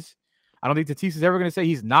he is, I don't think Tatis is ever going to say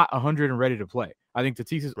he's not 100 and ready to play. I think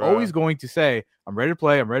Tatis is always going to say, I'm ready to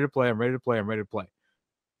play, I'm ready to play, I'm ready to play, I'm ready to play.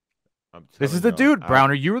 This is the dude,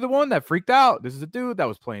 Browner. You were the one that freaked out. This is the dude that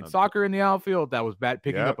was playing soccer in the outfield, that was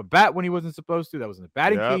picking up a bat when he wasn't supposed to, that was in the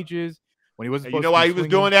batting cages when he wasn't supposed to. You know why he was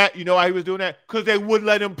doing that? You know why he was doing that? Because they wouldn't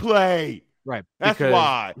let him play. Right. That's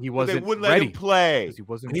why. He wasn't they wouldn't ready. Let him play. He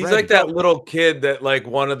wasn't He's ready. like that little kid that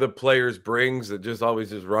one of the players brings that just always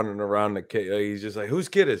just running around the kid. He's just like, whose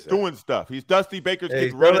kid is that? Doing stuff. He's Dusty Baker's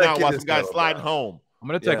kid running out while some guy's sliding home. I'm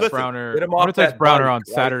going to text Browner. I'm going to text Browner on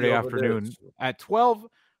Saturday afternoon at 12.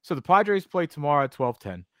 So the Padres play tomorrow at 12:10.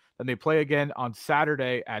 Then they play again on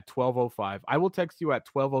Saturday at 12:05. I will text you at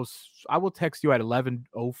 12:00. I will text you at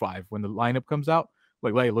 11:05 when the lineup comes out.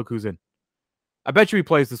 Like, hey, look who's in. I bet you he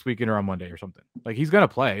plays this weekend or on Monday or something. Like, he's going to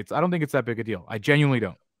play. I don't think it's that big a deal. I genuinely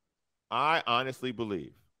don't. I honestly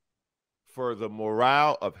believe for the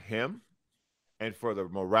morale of him and for the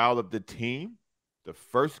morale of the team, the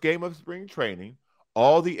first game of spring training,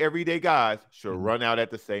 all the everyday guys should run out at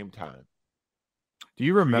the same time. Do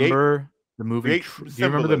you remember the movie? Do you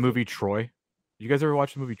remember the movie Troy? You guys ever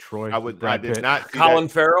watch the movie Troy? I did not see Colin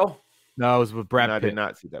Farrell? No, it was with Brad Pitt. I did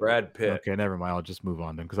not see that. Brad Pitt. Okay, never mind. I'll just move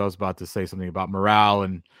on then, because I was about to say something about morale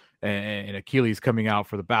and Achilles coming out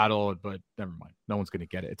for the battle, but never mind. No one's going to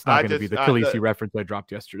get it. It's not going to be the Khaleesi reference I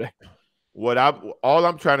dropped yesterday. All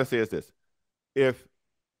I'm trying to say is this: if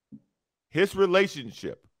his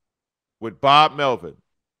relationship with Bob Melvin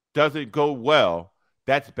doesn't go well,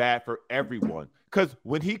 that's bad for everyone. Because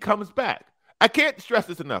when he comes back, I can't stress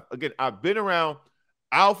this enough. Again, I've been around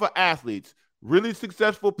alpha athletes, really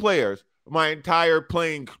successful players, my entire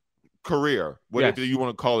playing career, whatever you want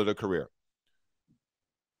to call it, a career.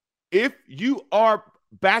 If you are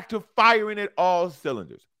back to firing at all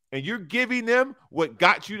cylinders and you're giving them what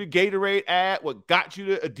got you the Gatorade ad, what got you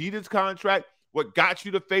the Adidas contract, what got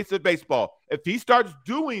you the face of baseball, if he starts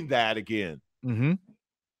doing that again,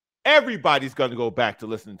 everybody's going to go back to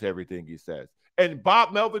listening to everything he says. And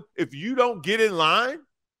Bob Melvin, if you don't get in line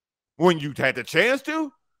when you had the chance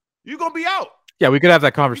to, you're going to be out. Yeah, we could have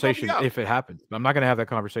that conversation if it happens. I'm not going to have that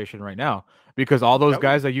conversation right now, because all those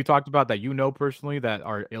guys that you talked about that you know personally that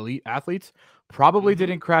are elite athletes probably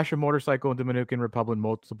didn't crash a motorcycle in Dominican Republic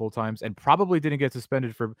multiple times and probably didn't get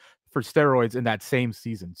suspended for steroids in that same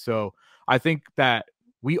season. So I think that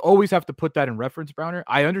we always have to put that in reference, Browner.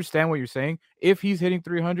 I understand what you're saying. If he's hitting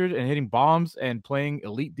 300 and hitting bombs and playing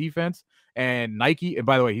elite defense, and Nike, and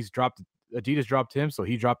by the way, Adidas dropped him, so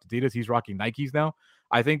he dropped Adidas. He's rocking Nikes now.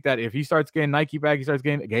 I think that if he starts getting Nike back, he starts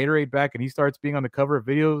getting Gatorade back, and he starts being on the cover of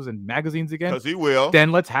videos and magazines again, because he will,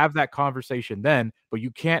 then let's have that conversation then. But you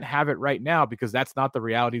can't have it right now, because that's not the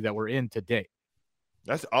reality that we're in today.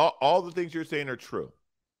 That's all the things you're saying are true.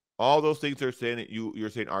 All those things they're saying that you're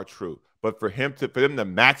saying are true. But for them to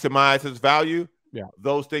maximize his value,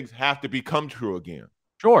 those things have to become true again.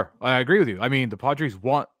 Sure, I agree with you. I mean, the Padres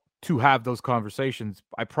want to have those conversations.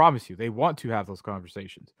 I promise you, they want to have those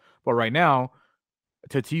conversations. But right now,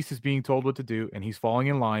 Tatis is being told what to do, and he's falling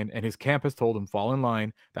in line, and his camp has told him fall in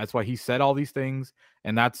line. That's why he said all these things,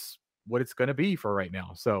 and that's what it's going to be for right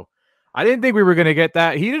now. So I didn't think we were going to get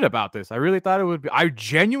that heated about this. I really thought it would be. I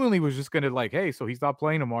genuinely was just going to like, hey, so he's not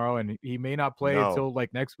playing tomorrow, and he may not play until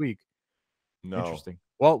like next week. No. Interesting.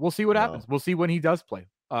 Well, we'll see what happens. We'll see when he does play.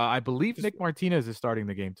 I believe Nick Martinez is starting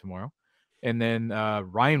the game tomorrow. And then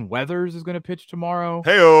Ryan Weathers is going to pitch tomorrow.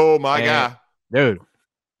 Hey, my guy. Dude,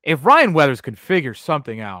 if Ryan Weathers could figure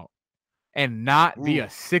something out and not be a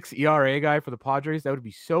 6 ERA guy for the Padres, that would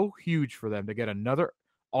be so huge for them to get another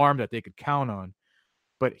arm that they could count on.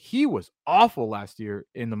 But he was awful last year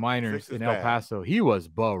in the minors in El Paso. He was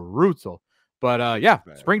brutal. But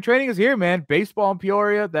spring training is here, man. Baseball in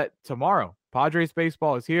Peoria, that tomorrow. Padres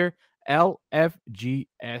baseball is here.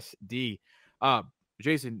 LFGSD.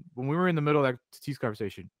 Jason, when we were in the middle of that Tatis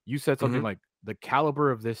conversation, you said something like the caliber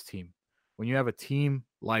of this team. When you have a team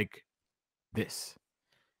like this,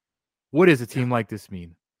 what does a team like this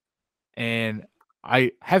mean? And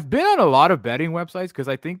I have been on a lot of betting websites because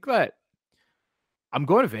I think that I'm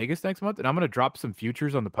going to Vegas next month and I'm going to drop some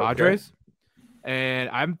futures on the Padres. Okay. And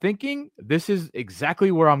I'm thinking this is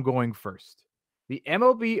exactly where I'm going first. The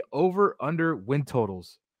MLB over-under win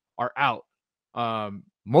totals are out.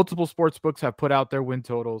 Multiple sports books have put out their win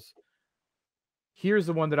totals. Here's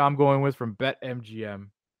the one that I'm going with from BetMGM.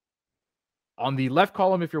 On the left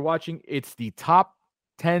column, if you're watching, it's the top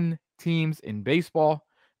 10 teams in baseball.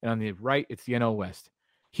 And on the right, it's the NL West.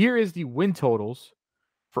 Here is the win totals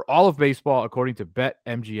for all of baseball according to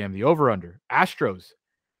BetMGM. The over-under. Astros,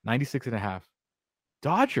 96.5.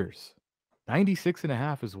 Dodgers,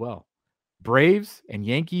 96.5 as well. Braves and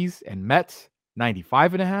Yankees and Mets,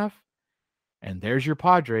 95.5. And there's your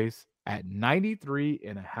Padres at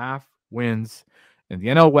 93.5 wins. In the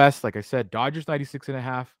NL West, like I said, Dodgers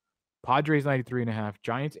 96.5, Padres 93.5,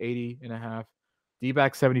 Giants 80.5,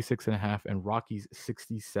 D-backs 76.5, and Rockies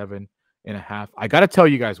 67.5. I got to tell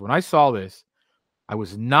you guys, when I saw this, I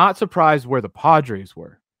was not surprised where the Padres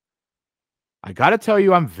were. I got to tell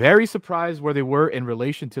you, I'm very surprised where they were in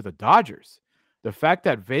relation to the Dodgers. The fact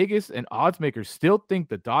that Vegas and odds makers still think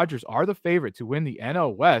the Dodgers are the favorite to win the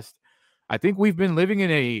NL West, I think we've been living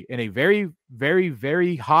in a very, very,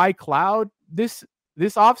 very high cloud this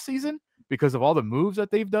offseason because of all the moves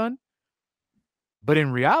that they've done. But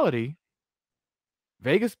in reality,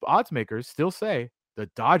 Vegas odds makers still say the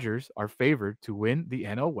Dodgers are favored to win the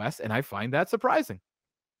NL West, and I find that surprising.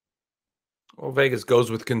 Well, Vegas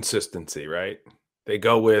goes with consistency, right? They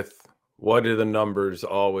go with what do the numbers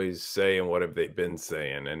always say and what have they been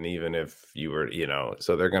saying? And even if you were,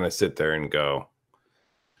 so they're going to sit there and go,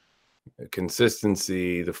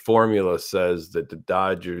 consistency, the formula says that the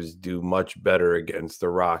Dodgers do much better against the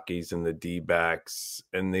Rockies and the D-backs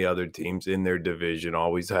and the other teams in their division,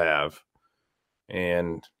 always have.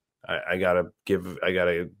 And I gotta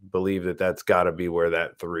believe that that's got to be where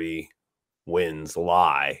that 3 wins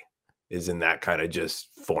lie, is in that kind of just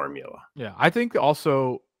formula. Yeah, I think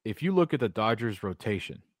also if you look at the Dodgers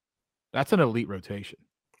rotation, that's an elite rotation.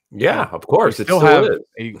 Yeah, of course. They still have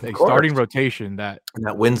a starting rotation that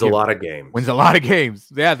wins a lot of games. Wins a lot of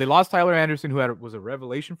games. Yeah, they lost Tyler Anderson, who was a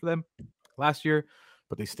revelation for them last year,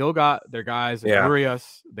 but they still got their guys. Yeah.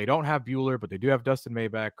 Urias. They don't have Buehler, but they do have Dustin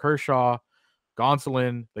Maybach, Kershaw,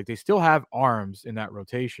 Gonsolin. Like, they still have arms in that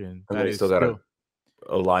rotation. And they still got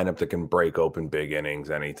a lineup that can break open big innings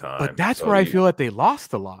anytime. But that's where I feel like they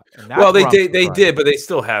lost a lot. Well, they did, but they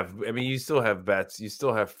still have. I mean, you still have Betts, you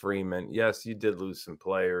still have Freeman. Yes, you did lose some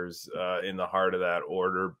players in the heart of that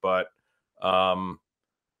order, but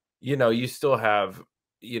you still have.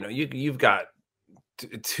 You've got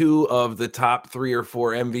 2 of the top 3 or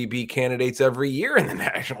 4 MVP candidates every year in the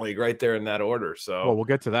National League, right there in that order. So, well, we'll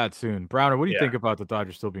get to that soon. Browner, what do you think about the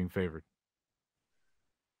Dodgers still being favored?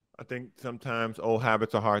 I think sometimes old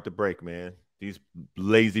habits are hard to break, man. These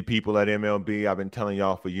lazy people at MLB, I've been telling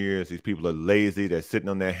y'all for years, these people are lazy. They're sitting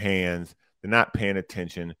on their hands. They're not paying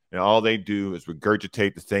attention. And all they do is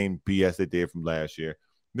regurgitate the same BS they did from last year.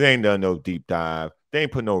 They ain't done no deep dive. They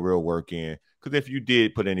ain't put no real work in. Because if you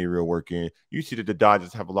did put any real work in, you see that the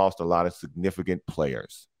Dodgers have lost a lot of significant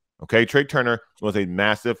players. Okay, Trey Turner was a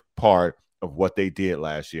massive part of what they did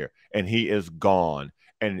last year. And he is gone.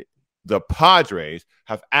 And the Padres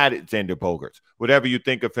have added Xander Bogaerts. Whatever you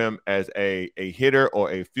think of him as a hitter or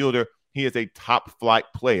a fielder, he is a top flight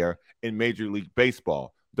player in Major League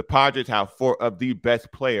Baseball. The Padres have 4 of the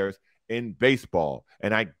best players in baseball.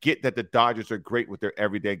 And I get that the Dodgers are great with their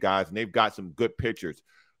everyday guys and they've got some good pitchers.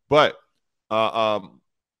 But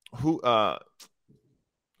who's the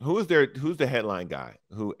headline guy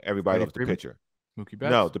who everybody loves, the pitcher? Mookie Betts?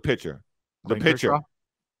 No, the pitcher. The Wayne pitcher. Kershaw?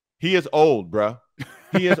 He is old, bro.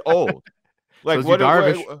 He is old. Like what?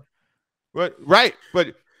 Right,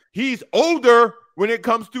 but he's older when it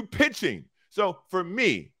comes to pitching. So for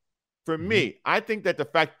me, I think that the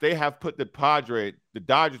fact they have put the Dodgers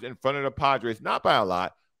in front of the Padres, not by a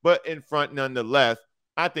lot, but in front nonetheless,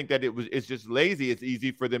 I think that it's just lazy. It's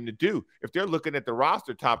easy for them to do. If they're looking at the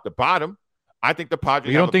roster top to bottom, I think the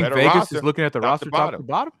Padres. You don't think Vegas is looking at the roster top to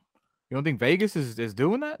bottom? You don't think Vegas is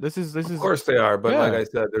doing that? This is. Of course they are, but like I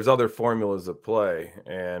said, there's other formulas at play,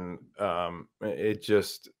 and it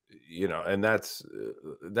just and that's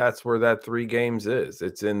where that 3 games is.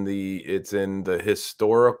 It's in the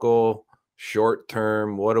historical short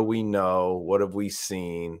term. What do we know? What have we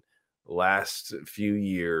seen? last few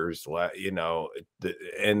years,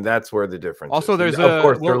 and that's where the difference Also, is. there's of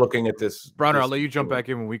course they're looking at this. Browner, I'll let you jump back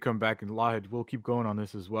in when we come back, and Lawhead, we'll keep going on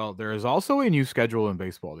this as well. There is also a new schedule in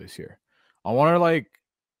baseball this year. I want to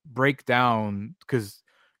break down, because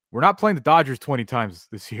we're not playing the Dodgers 20 times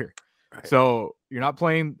this year. Right. So you're not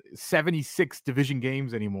playing 76 division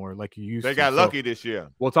games anymore like you used to. They got lucky this year.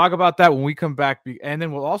 We'll talk about that when we come back. And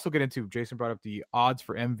then we'll also get into, Jason brought up the odds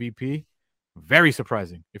for MVP. Very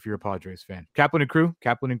surprising if you're a Padres fan. Kaplan and Crew,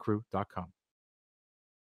 kaplanandcrew.com.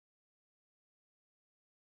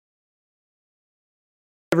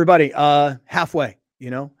 Everybody, halfway,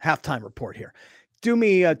 halftime report here. Do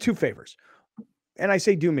me 2 favors. And I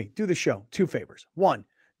say do the show. 2 favors. 1,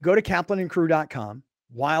 go to kaplanandcrew.com.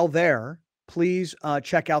 While there, please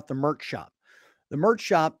check out the merch shop. The merch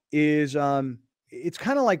shop is it's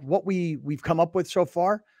kind of like what we've come up with so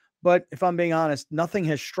far, but if I'm being honest, nothing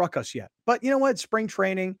has struck us yet. But you know what? Spring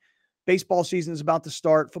training, baseball season is about to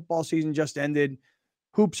start. Football season just ended.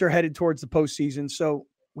 Hoops are headed towards the postseason. So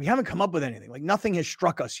we haven't come up with anything. Nothing has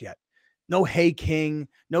struck us yet. No Hey King,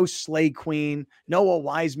 no Slay Queen, no a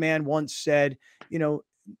wise man once said,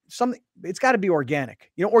 something. It's got to be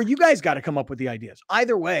organic, or you guys got to come up with the ideas.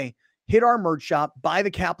 Either way, hit our merch shop, buy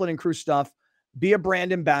the Kaplan and Crew stuff, be a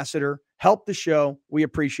brand ambassador, help the show. We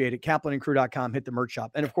appreciate it. kaplanandcrew.com, hit the merch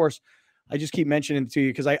shop. And of course, I just keep mentioning it to you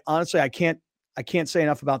because I can't say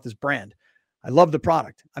enough about this brand. I love the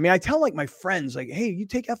product. I mean, I tell my friends, hey, you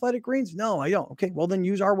take Athletic Greens? No, I don't. Okay, well then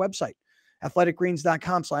use our website,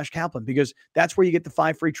 athleticgreens.com/Kaplan, because that's where you get the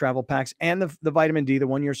 5 free travel packs and the vitamin D, the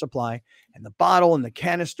 1-year supply, and the bottle and the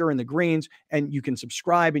canister and the greens. And you can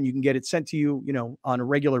subscribe and you can get it sent to you, on a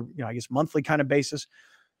regular, I guess monthly kind of basis.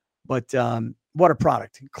 But what a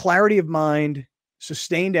product. Clarity of mind,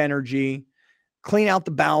 sustained energy, clean out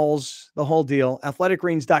the bowels, the whole deal.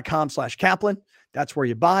 athleticgreens.com/Kaplan. That's where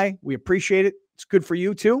you buy. We appreciate it. It's good for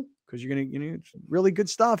you too, because you're going to, it's really good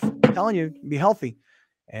stuff. I'm telling you, be healthy.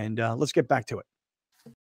 And let's get back to it.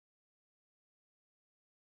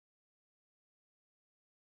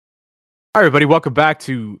 All right, everybody. Welcome back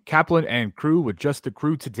to Kaplan and Crew with just the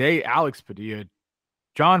crew today. Alex Padilla,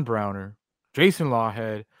 John Browner, Jason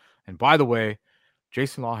Lawhead. And by the way,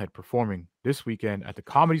 Jason Lawhead performing this weekend at the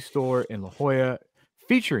Comedy Store in La Jolla,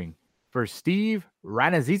 featuring for Steve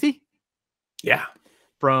Ranazizi. Yeah.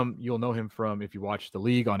 You'll know him from, if you watch The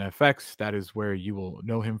League on FX, that is where you will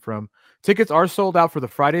know him from. Tickets are sold out for the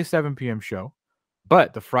Friday 7 p.m. show,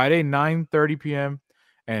 but the Friday 9:30 p.m.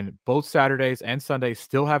 and both Saturdays and Sundays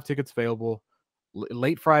still have tickets available.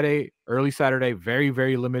 Late Friday, early Saturday, very,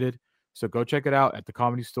 very limited. So go check it out at the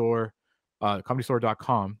Comedy Store,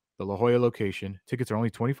 comedystore.com, the La Jolla location. Tickets are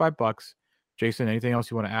only $25. Jason, anything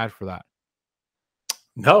else you want to add for that?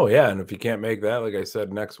 No, yeah, and if you can't make that, like I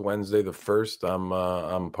said, next Wednesday the 1st,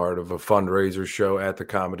 I'm part of a fundraiser show at the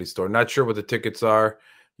Comedy Store. Not sure what the tickets are.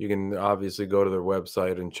 You can obviously go to their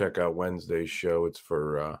website and check out Wednesday's show. It's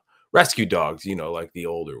for rescue dogs, like the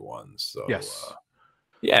older ones. So yes,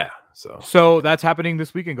 yeah. So that's happening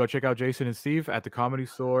this weekend. Go check out Jason and Steve at the Comedy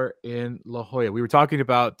Store in La Jolla. We were talking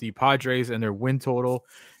about the Padres and their win total,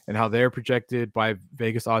 and how they're projected by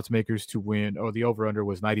Vegas odds makers to win. The over-under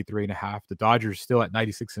was 93.5. The Dodgers still at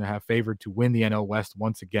 96.5, favored to win the NL West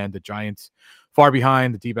once again. The Giants far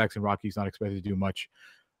behind. The D-backs and Rockies not expected to do much.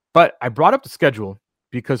 But I brought up the schedule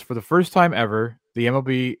because for the first time ever, the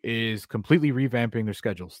MLB is completely revamping their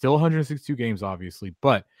schedule. Still 162 games, obviously,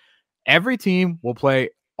 but every team will play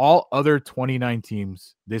all other 29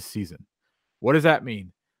 teams this season. What does that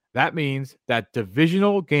mean? That means that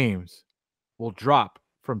divisional games will drop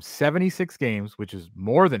from 76 games, which is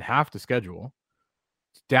more than half the schedule,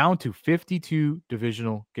 down to 52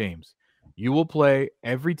 divisional games. You will play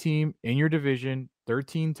every team in your division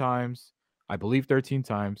 13 times, I believe 13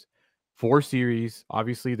 times, 4 series.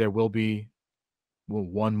 Obviously, there will be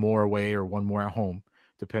one more away or one more at home,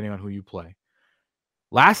 depending on who you play.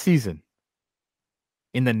 Last season,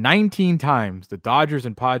 in the 19 times the Dodgers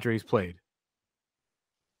and Padres played,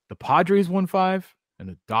 the Padres won 5 and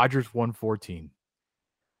the Dodgers won 14.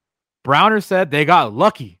 Browner said they got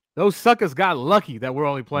lucky. Those suckers got lucky that we're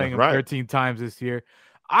only playing them 13 times this year.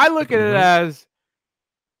 I look at it as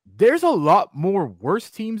there's a lot more worse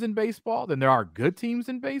teams in baseball than there are good teams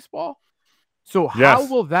in baseball. So how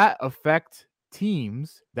will that affect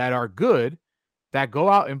teams that are good that go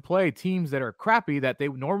out and play teams that are crappy that they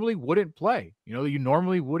normally wouldn't play? You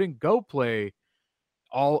normally wouldn't go play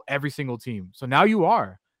every single team. So now you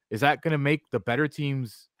are. Is that going to make the better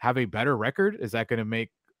teams have a better record? Is that going to make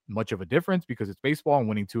much of a difference because it's baseball and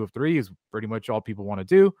winning 2 of 3 is pretty much all people want to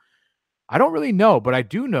do? I don't really know, but I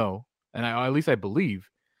do know, and at least I believe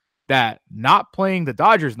that not playing the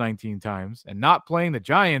Dodgers 19 times and not playing the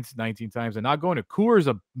Giants 19 times and not going to Coors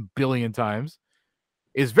a billion times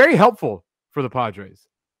is very helpful for the Padres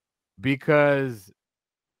because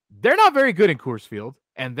they're not very good in Coors Field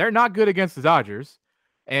and they're not good against the Dodgers.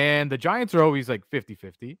 And the Giants are always like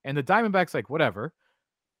 50-50 and the Diamondbacks like whatever.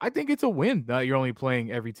 I think it's a win that you're only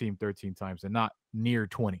playing every team 13 times and not near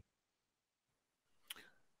 20.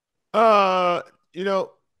 You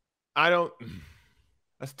know, I don't.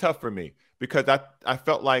 That's tough for me because I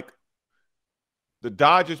felt like the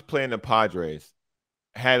Dodgers playing the Padres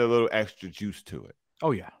had a little extra juice to it.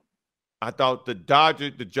 Oh yeah. I thought the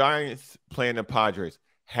Giants playing the Padres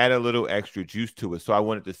had a little extra juice to it, so I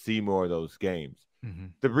wanted to see more of those games. Mm-hmm.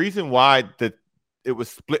 The reason why it was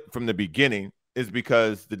split from the beginning is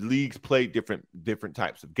because the leagues played different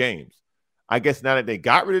types of games. I guess now that they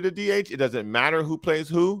got rid of the DH, it doesn't matter who plays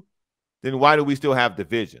who. Then why do we still have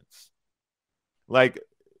divisions? Like,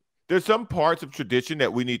 there's some parts of tradition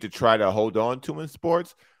that we need to try to hold on to in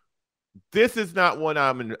sports. This is not one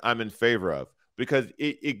I'm in favor of because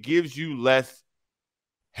it gives you less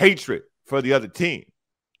hatred for the other team.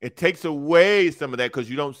 It takes away some of that because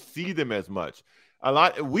you don't see them as much.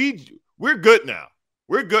 We're good now.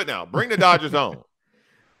 We're good now. Bring the Dodgers on.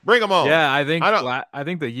 Bring them on. Yeah, I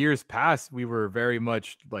think the years past we were very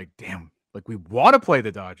much like, damn, like we want to play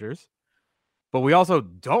the Dodgers. But we also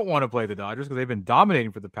don't want to play the Dodgers because they've been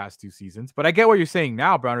dominating for the past 2 seasons. But I get what you're saying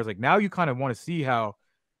now, Browners. Like now you kind of want to see how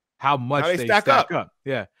much they stack up.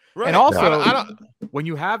 Yeah. Right. And also when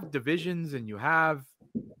you have divisions and you have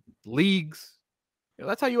leagues,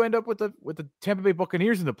 that's how you end up with the Tampa Bay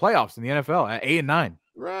Buccaneers in the playoffs in the NFL at 8-9.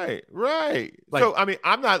 Right. Like, so I mean,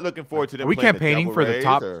 I'm not looking forward to them. Are we campaigning for the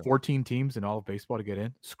top 14 teams in all of baseball to get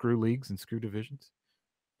in? Screw leagues and screw divisions.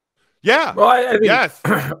 Yeah. Well, I think, yes.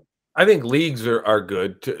 I think leagues are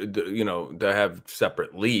good to have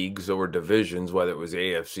separate leagues or divisions, whether it was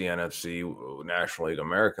AFC, NFC, National League,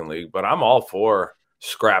 American League. But I'm all for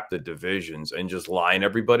scrap the divisions and just line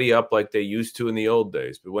everybody up like they used to in the old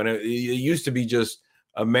days. But when it used to be just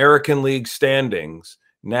American League standings,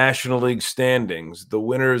 National League standings, the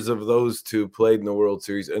winners of those two played in the World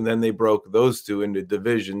Series, and then they broke those two into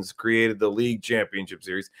divisions, created the League Championship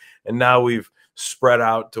Series, and now we've spread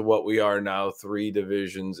out to what we are now, 3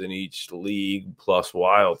 divisions in each league plus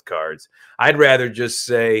wild cards. I'd rather just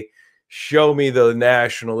say, show me the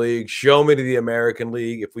National League, show me the American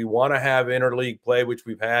League. If we want to have interleague play, which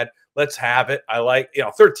we've had, let's have it. I like,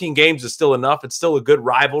 13 games is still enough. It's still a good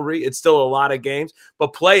rivalry. It's still a lot of games,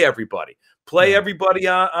 but play everybody. Play everybody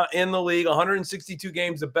in the league, 162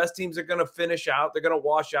 games. The best teams are going to finish out. They're going to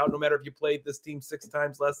wash out no matter if you played this team 6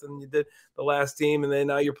 times less than you did the last team, and then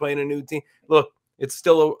now you're playing a new team. Look, it's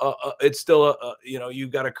still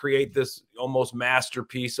you've got to create this almost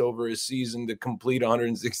masterpiece over a season to complete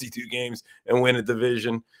 162 games and win a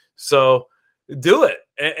division. So do it.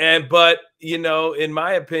 But in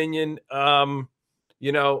my opinion,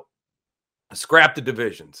 scrap the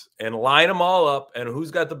divisions and line them all up, and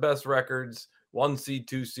who's got the best records, 1 seed,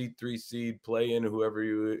 2 seed, 3 seed, play in whoever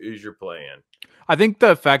you're playing. I think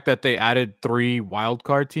the fact that they added 3 wild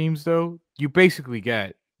card teams, though, you basically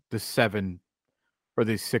get the 7 or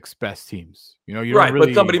the 6 best teams. You right,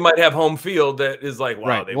 but somebody might have home field that is like,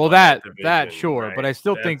 wow. Right. Well, that sure, right? But I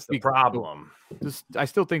still think the problem. I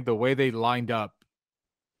still think the way they lined up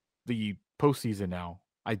the postseason now,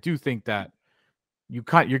 I do think that you're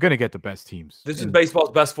going to get the best teams. This is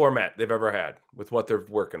baseball's best format they've ever had with what they're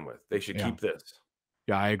working with. They should keep this.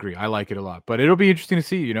 Yeah, I agree. I like it a lot. But it'll be interesting to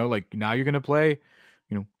see, like now you're going to play,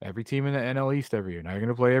 every team in the NL East every year. Now you're going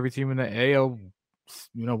to play every team in the AL,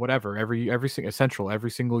 whatever, every Central every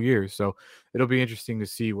single year. So it'll be interesting to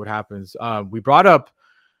see what happens.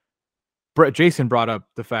 Jason brought up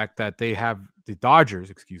the fact that they have the Dodgers,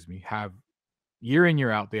 have year in,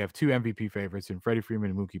 year out, they have 2 MVP favorites in Freddie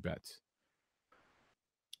Freeman and Mookie Betts.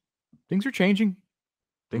 Things are changing.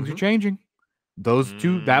 Things are changing. Those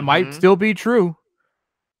 2, that might still be true.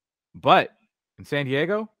 But in San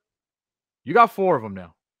Diego, you got 4 of them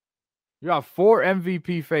now. You got 4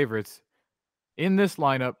 MVP favorites in this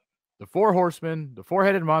lineup. The 4 horsemen, the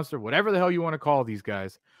 4-headed monster, whatever the hell you want to call these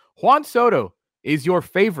guys. Juan Soto is your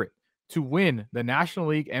favorite to win the National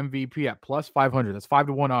League MVP at plus 500. That's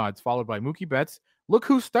 5-1 odds, followed by Mookie Betts. Look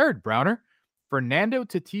who's third, Browner. Fernando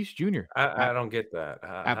Tatis Jr. I don't get that.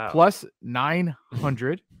 At plus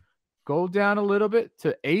 900. Go down a little bit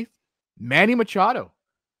to 8th. Manny Machado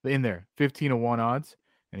in there, 15-1 odds.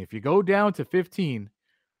 And if you go down to 15,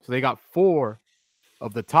 so they got 4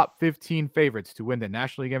 of the top 15 favorites to win the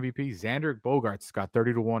National League MVP. Xander Bogaerts got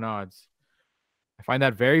 30-1 odds. I find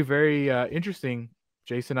that very, very interesting.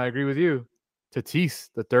 Jason, I agree with you. Tatis,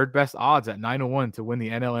 the third best odds at 9-1 to win the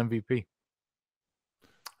NL MVP.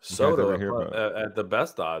 Soto ever at the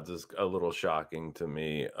best odds is a little shocking to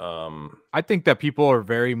me. I think that people are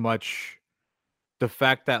very much the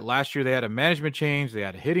fact that last year they had a management change, they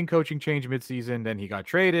had a hitting coaching change midseason, then he got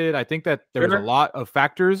traded. I think that there was a lot of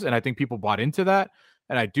factors, and I think people bought into that.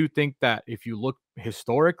 And I do think that if you look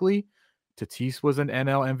historically, Tatis was an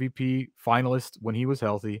NL MVP finalist when he was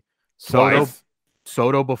healthy.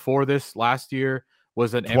 Soto before this last year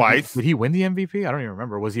was an Twice. MVP. Did he win the MVP? I don't even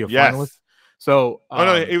remember. Was he a Yes. finalist? So,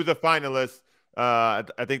 no, he was a finalist. I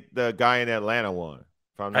think the guy in Atlanta won.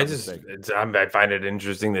 I find it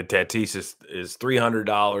interesting that Tatis is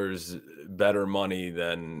 $300 better money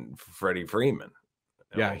than Freddie Freeman.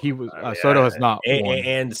 Yeah, he was. Soto has not won.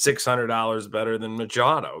 And $600 better than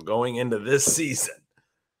Machado going into this season.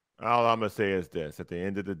 All I'm gonna say is this: at the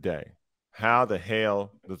end of the day, how the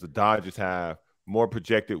hell does the Dodgers have more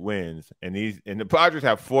projected wins, and the Padres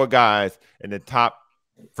have 4 guys in the top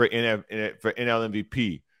for NL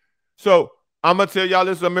MVP? So I'm gonna tell y'all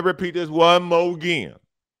this. I'm gonna repeat this one more again,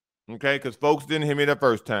 okay? Because folks didn't hear me the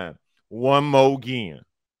first time. One more again.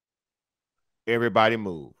 Everybody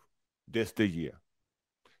move. This the year.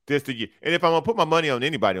 And if I'm gonna put my money on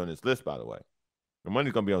anybody on this list, by the way, the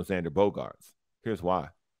money's gonna be on Xander Bogaerts. Here's why.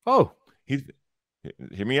 Oh, hear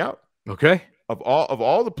me out. Okay. Of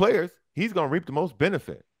all the players, he's gonna reap the most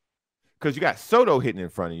benefit because you got Soto hitting in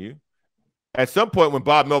front of you. At some point, when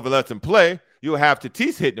Bob Melvin lets him play, you'll have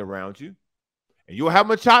Tatis hitting around you, and you'll have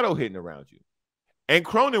Machado hitting around you, and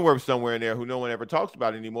Cronenworth somewhere in there who no one ever talks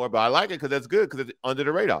about anymore. But I like it because that's good because it's under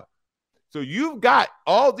the radar. So you've got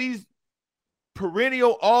all these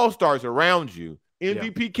perennial all-stars around you,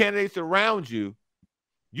 MVP candidates around you.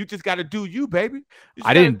 You just got to do you, baby.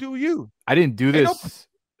 I didn't do this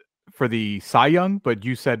for the Cy Young, but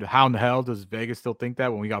you said how in the hell does Vegas still think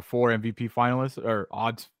that when we got 4 MVP finalists or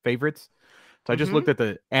odds favorites? So I just looked at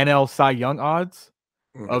the NL Cy Young odds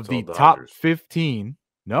of the top 15.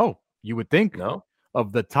 No, you would think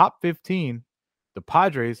of the top 15, the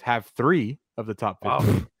Padres have 3 of the top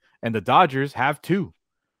 15, and the Dodgers have 2.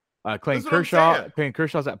 Clayton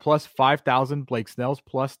Kershaw's at plus 5,000. Blake Snell's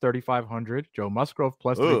plus 3,500. Joe Musgrove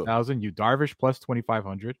plus 3,000. Yu Darvish plus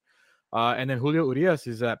 2,500. And then Julio Urias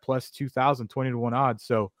is at plus 2,000, 20-1 odds.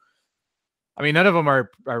 So, I mean, none of them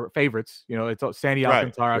are favorites. You know, it's Sandy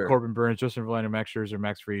Alcantara, Corbin Burns, Justin Verlander, Max Scherzer,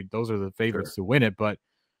 Max Fried. Those are the favorites to win it. But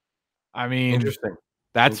I mean,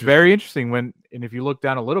 that's very interesting. And if you look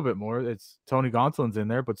down a little bit more, it's Tony Gonsolin's in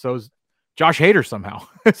there, but so is Josh Hader somehow.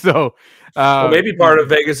 So maybe part of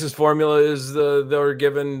Vegas's formula is they're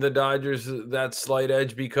giving the Dodgers that slight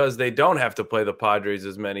edge because they don't have to play the Padres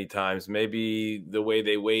as many times. Maybe the way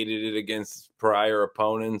they weighted it against prior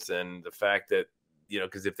opponents and the fact that, you know,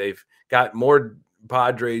 because if they've got more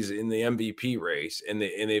Padres in the MVP race and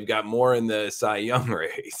they've got more in the Cy Young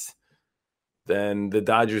race, then the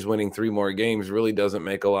Dodgers winning 3 more games really doesn't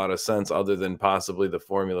make a lot of sense other than possibly the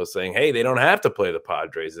formula saying, hey, they don't have to play the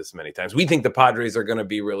Padres this many times. We think the Padres are going to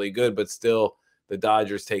be really good, but still the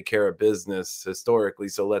Dodgers take care of business historically.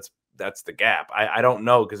 So that's the gap. I don't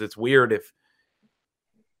know, because it's weird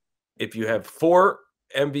if you have 4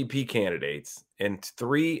 MVP candidates and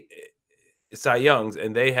 3 Cy Youngs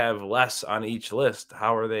and they have less on each list,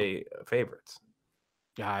 how are they favorites?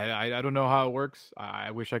 Yeah, I don't know how it works.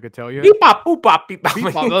 I wish I could tell you. Beep bop, boop bop, beep bop.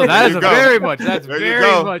 Beep bop. No, that is very much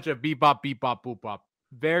a beep bop, boop bop.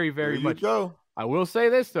 Very, very much. Go. I will say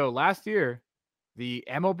this though. Last year, the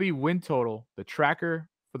MLB win total, the tracker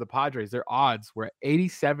for the Padres, their odds were at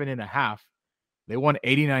 87.5. They won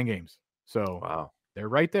 89 games. So they're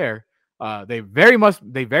right there. They very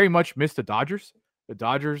much missed the Dodgers. The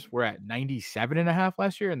Dodgers were at 97.5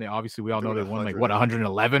 last year, and we all know they won like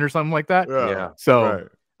 111 or something like that. Yeah. So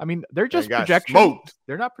I mean, they're just projections. Smoked.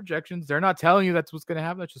 They're not projections. They're not telling you that's what's going to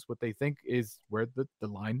happen. That's just what they think is where the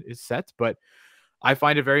line is set. But I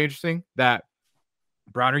find it very interesting that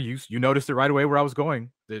Browner, you noticed it right away where I was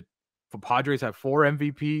going. That the Padres have 4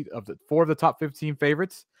 MVP of the 4 of the top 15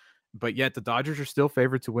 favorites, but yet the Dodgers are still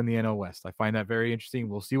favored to win the NL West. I find that very interesting.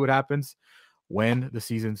 We'll see what happens when the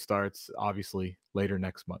season starts, obviously later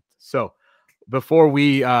next month. So before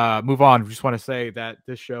we move on, we just want to say that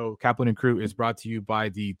this show, Kaplan and Crew, is brought to you by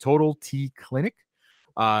the Total T Clinic.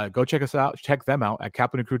 Go check them out at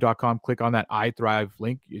kaplanandcrew.com. Click on that iThrive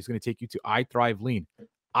link. It's going to take you to iThrive Lean.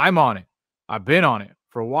 I'm on it. I've been on it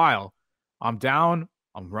for a while. I'm down.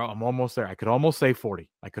 I'm almost there. I could almost say 40.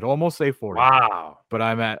 Wow. But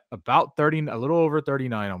I'm at about 30, a little over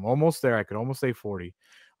 39. I'm almost there. I could almost say 40.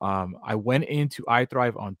 I went into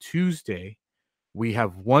iThrive on Tuesday. We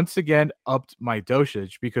have once again upped my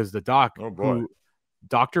dosage because the doc, who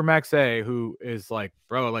Dr. Max A, who is like,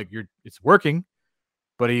 bro, like it's working,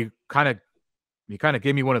 but he kind of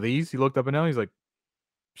gave me one of these. He looked up and down. He's like,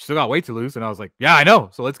 still got weight to lose. And I was like, yeah, I know.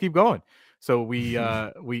 So let's keep going. So we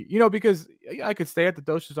because I could stay at the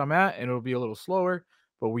doses I'm at and it'll be a little slower,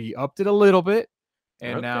 but we upped it a little bit.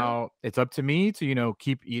 And now it's up to me to,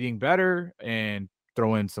 keep eating better and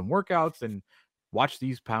throw in some workouts and watch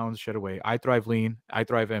these pounds shed away. I Thrive Lean, I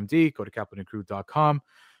Thrive MD. Go to kaplanandcrew.com.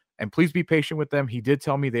 And please be patient with them. He did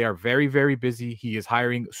tell me they are very, very busy. He is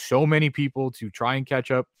hiring so many people to try and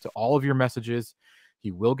catch up to all of your messages.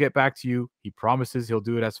 He will get back to you. He promises he'll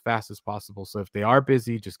do it as fast as possible. So if they are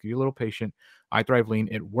busy, just be a little patient. I Thrive Lean.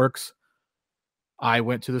 It works. I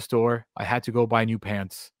went to the store. I had to go buy new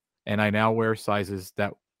pants. And I now wear sizes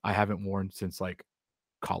that I haven't worn since like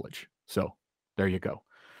college. So there you go.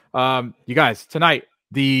 You guys, tonight,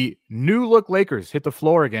 the new look Lakers hit the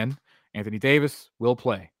floor again. Anthony Davis will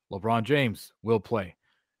play. LeBron James will play.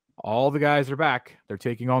 All the guys are back. They're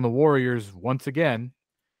taking on the Warriors once again.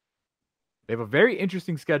 They have a very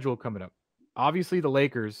interesting schedule coming up. Obviously, the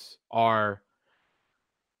Lakers are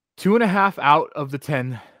 2.5 out of the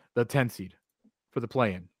 10 seed for the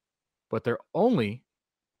play-in, but they're only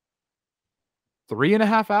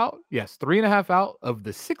 3.5 out. Yes, 3.5 out of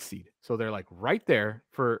the 6 seed. So they're like right there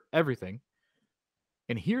for everything.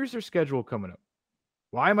 And here's their schedule coming up.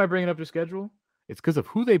 Why am I bringing up their schedule? It's because of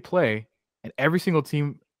who they play, and every single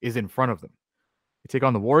team is in front of them. They take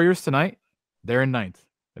on the Warriors tonight. They're in 9th.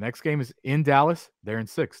 The next game is in Dallas. They're in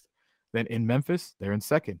 6th. Then in Memphis, they're in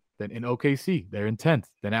 2nd. Then in OKC, they're in 10th.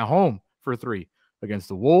 Then at home for 3 against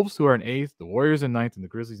the Wolves, who are in 8th, the Warriors in 9th, and the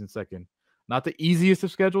Grizzlies in 2nd. Not the easiest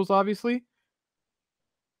of schedules, obviously.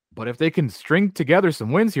 But if they can string together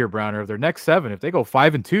some wins here, Browner, of their next 7, if they go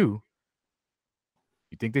 5-2, you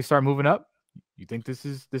think they start moving up? You think this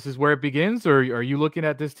is where it begins? Or are you looking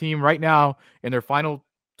at this team right now in their final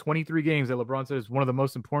 23 games that LeBron said is one of the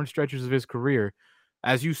most important stretches of his career?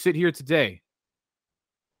 As you sit here today,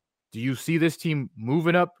 do you see this team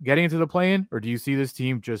moving up, getting into the play-in, or do you see this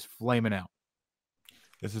team just flaming out?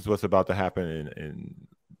 This is what's about to happen. And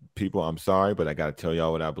people, I'm sorry, but I got to tell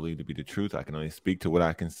y'all what I believe to be the truth. I can only speak to what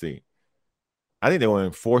I can see. I think they're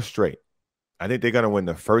winning 4 straight. I think they're going to win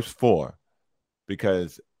the first 4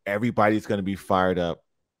 because everybody's going to be fired up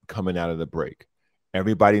coming out of the break.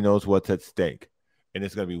 Everybody knows what's at stake. And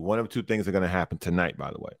it's going to be one of 2 things that are going to happen tonight, by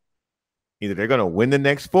the way. Either they're going to win the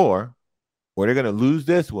next 4 or they're going to lose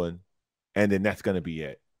this one, and then that's going to be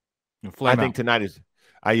it. I think tonight is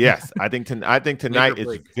I think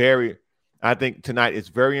tonight is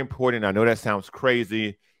very important. I know that sounds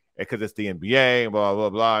crazy because it's the NBA and blah, blah,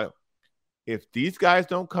 blah. If these guys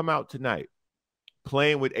don't come out tonight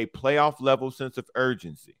playing with a playoff level sense of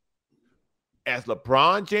urgency, as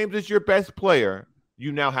LeBron James is your best player,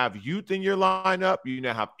 you now have youth in your lineup. You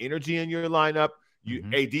now have energy in your lineup.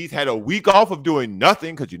 AD's had a week off of doing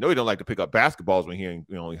nothing because he don't like to pick up basketballs when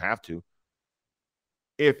he only have to.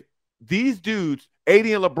 If these dudes, AD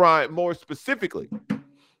and LeBron more specifically,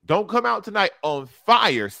 don't come out tonight on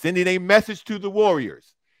fire, sending a message to the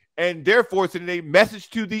Warriors and therefore sending a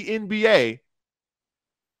message to the NBA,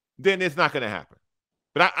 then it's not going to happen.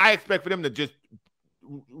 But I expect for them to just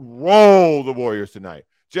roll the Warriors tonight.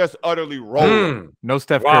 Just utterly roll. No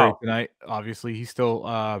Steph Curry tonight. Obviously, he's still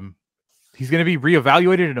he's going to be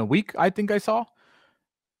reevaluated in a week, I think I saw.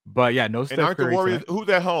 But yeah, no Steph Curry. And aren't the Warriors tonight. Who's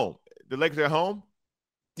at home? The Lakers at home?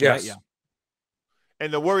 Yes. Yeah.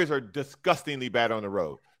 And the Warriors are disgustingly bad on the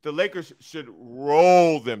road. The Lakers should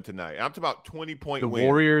roll them tonight. I'm talking about 20-point win.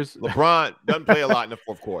 Warriors. LeBron doesn't play a lot in the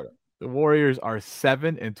 4th quarter. The Warriors are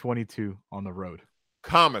 7-22 on the road.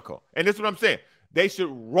 Comical. And this is what I'm saying. They should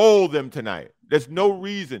roll them tonight. There's no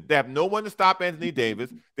reason. They have no one to stop Anthony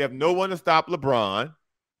Davis. They have no one to stop LeBron.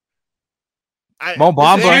 Mo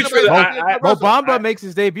Bamba makes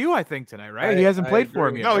his debut, I think, tonight, right? He hasn't played for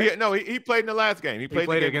him yet. He played in the last game. He played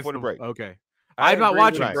the game before the break. Okay. I'm not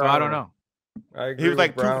watching, so I don't know. He was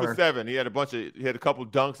like 2 for 7. He had a couple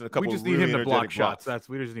dunks and a couple. We just need him to block shots.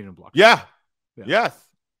 We just need him to block. Yeah. Yes.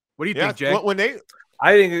 What do you think, Jay?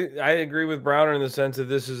 I think I agree with Browner in the sense that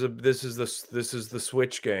this is the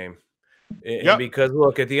switch game. Because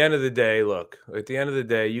at the end of the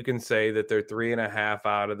day, you can say that they're 3.5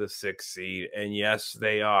 out of the 6th seed, and yes,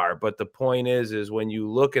 they are. But the point is when you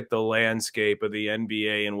look at the landscape of the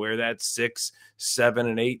NBA and where that 6, 7,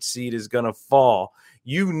 and 8 seed is going to fall,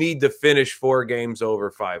 you need to finish 4 games over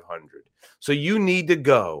 500. So you need to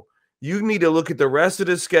go. You need to look at the rest of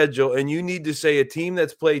the schedule, and you need to say a team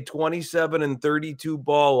that's played 27 and 32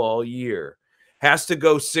 ball all year has to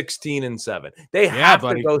go 16-7. They have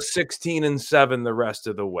to go 16-7 the rest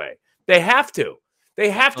of the way. They have to. They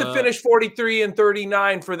have to finish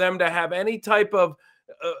 43-39 for them to have any type of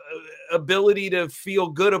ability to feel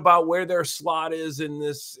good about where their slot is in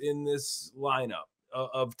this lineup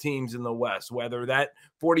of teams in the West. Whether that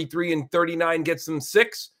 43-39 gets them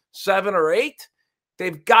 6, 7, or 8,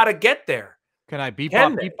 they've got to get there. Can I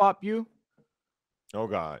beep-bop you? Oh,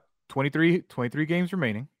 God. 23 games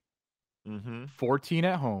remaining. 14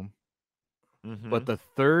 at home. But the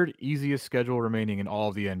third easiest schedule remaining in all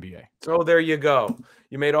of the NBA. So there you go.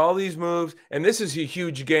 You made all these moves, and this is a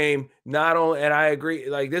huge game. Not only, and I agree,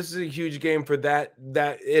 like this is a huge game for that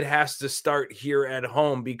it has to start here at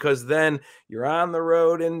home, because then you're on the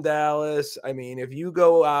road in Dallas. I mean, if you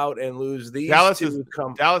go out and lose these Dallas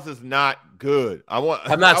is not good.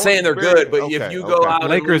 I'm not saying they're good, but if you go out,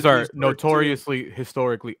 Lakers are notoriously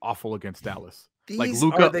historically awful against Dallas. Like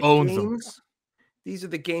Luka owns them. These are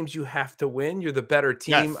the games you have to win. You're the better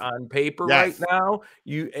team on paper right now.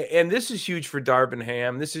 And this is huge for Darvin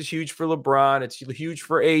Ham. This is huge for LeBron. It's huge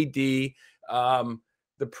for AD.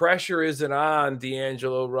 The pressure isn't on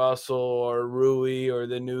D'Angelo Russell or Rui or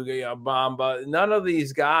the new Bamba. None of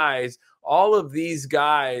these guys. All of these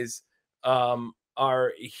guys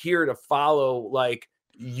are here to follow. Like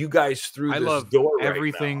you guys through this door.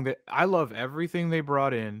 I love everything they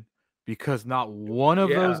brought in, because not one of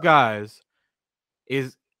those guys.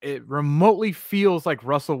 It remotely feels like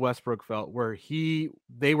Russell Westbrook felt, where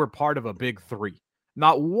they were part of a big three.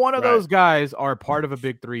 Not one of those guys are part of a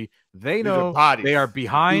big three. They know they are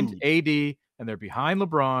behind AD and they're behind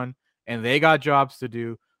LeBron, and they got jobs to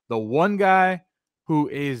do. The one guy who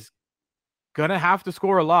is gonna have to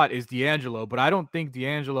score a lot is D'Angelo, but I don't think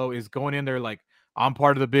D'Angelo is going in there like, I'm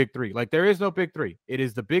part of the big three. Like, there is no big three. It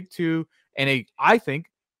is the big two, and I think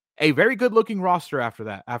a very good-looking roster after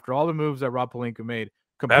that, after all the moves that Rob Pelinka made,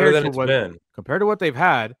 compared to what they've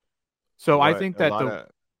had. So I think that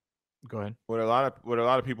go ahead. What a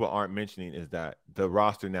lot of people aren't mentioning is that the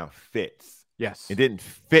roster now fits. Yes, it didn't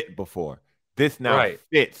fit before. This now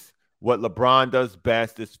fits what LeBron does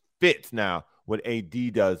best. This fits now what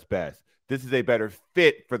AD does best. This is a better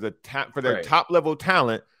fit for their top level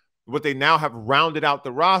talent. What they now have rounded out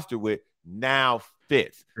the roster with now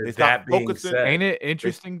fits. That being said, ain't it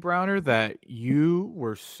interesting, Browner, that you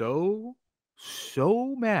were so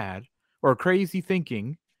mad or crazy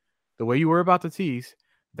thinking the way you were about the tease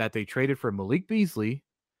that they traded for Malik Beasley,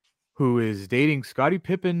 who is dating Scottie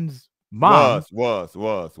Pippen's mom.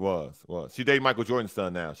 Was. She dating Michael Jordan's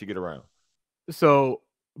son now. She get around. So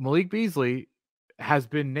Malik Beasley has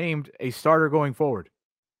been named a starter going forward.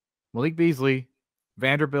 Malik Beasley,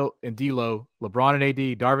 Vanderbilt, and D'Lo, LeBron and AD.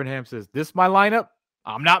 Darvin Ham says, this is my lineup.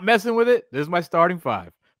 I'm not messing with it. This is my starting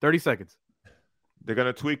 5. 30 seconds. They're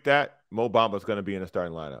going to tweak that. Mo Bamba's going to be in the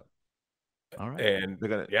starting lineup. All right. And they're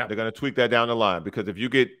going to tweak that down the line, because if you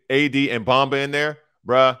get AD and Bamba in there,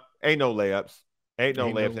 bruh, ain't no layups. And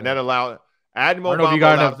that adding Mo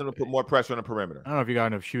Bamba allows them to put more pressure on the perimeter. I don't know if you got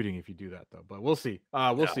enough shooting if you do that, though, but we'll see.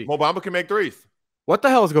 We'll see. Mo Bamba can make threes. What the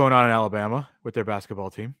hell is going on in Alabama with their basketball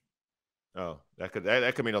team? Oh, that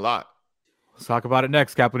could mean a lot. Let's talk about it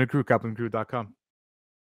next. Kaplan and Crew, KaplanandCrew.com.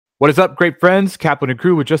 What is up, great friends? Kaplan and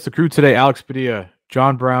Crew with Just the Crew today. Alex Padilla,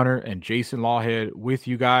 John Browner, and Jason Lawhead with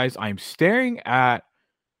you guys. I'm staring at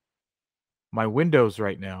my windows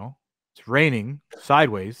right now. It's raining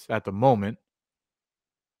sideways at the moment.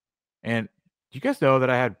 And do you guys know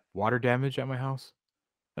that I had water damage at my house?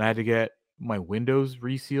 And I had to get my windows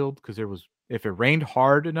resealed because if it rained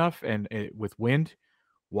hard enough and with wind,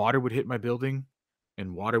 water would hit my building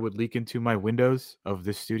and water would leak into my windows of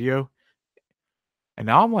this studio. And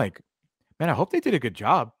now I'm like, man, I hope they did a good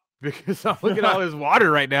job, because I'm looking at all this water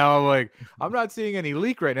right now. I'm like, I'm not seeing any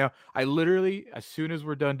leak right now. I literally, as soon as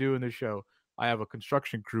we're done doing the show, I have a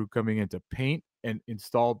construction crew coming in to paint and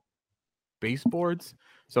install baseboards.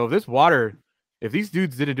 So if these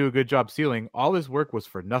dudes didn't do a good job sealing, all this work was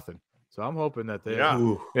for nothing. So I'm hoping that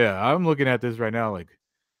I'm looking at this right now like,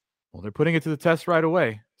 well, they're putting it to the test right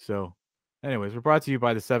away. So anyways, we're brought to you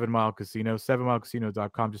by the 7 Mile Casino,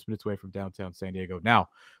 7milecasino.com, just minutes away from downtown San Diego. Now,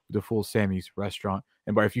 with the full Sammy's restaurant.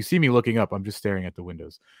 And if you see me looking up, I'm just staring at the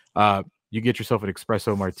windows. You get yourself an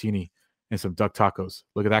espresso martini and some duck tacos.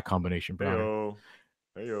 Look at that combination, bro.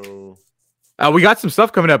 Heyo. We got some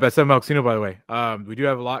stuff coming up at 7 Mile Casino, by the way. We do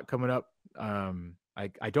have a lot coming up.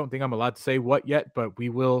 I don't think I'm allowed to say what yet, but we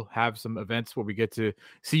will have some events where we get to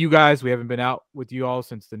see you guys. We haven't been out with you all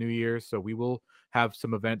since the New Year, so we will have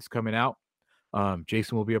some events coming out.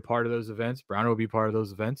 Jason will be a part of those events. Browner will be part of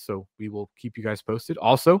those events, so we will keep you guys posted.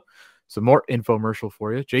 Also, some more infomercial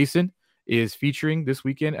for you. Jason is featuring this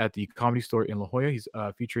weekend at the Comedy Store in La Jolla. He's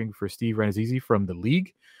featuring for Steve Renazizi from The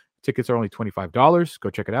League. Tickets are only $25. Go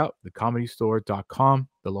check it out. thecomedystore.com,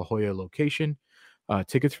 the La Jolla location.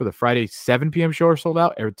 Tickets for the Friday 7 p.m. show are sold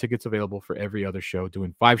out. Tickets available for every other show,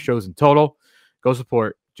 doing 5 shows in total. Go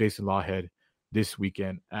support Jason Lawhead this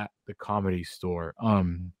weekend at the Comedy Store.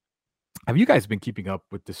 Have you guys been keeping up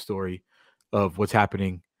with the story of what's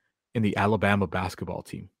happening in the Alabama basketball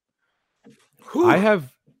team? I have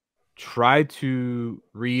tried to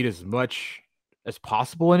read as much as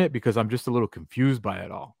possible in it because I'm just a little confused by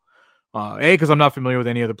it all. Because I'm not familiar with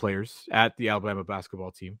any of the players at the Alabama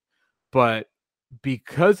basketball team, but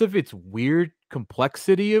because of its weird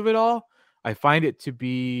complexity of it all, I find it to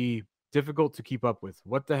be difficult to keep up with.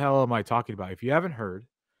 What the hell am I talking about? If you haven't heard,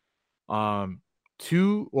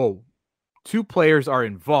 two players are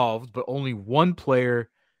involved, but only one player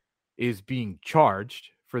is being charged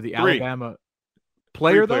for the Alabama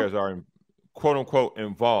player. 3 players are quote unquote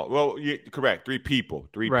involved. Well, yeah, correct. 3 people.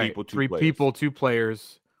 3 people, 2 players. 3 people, 2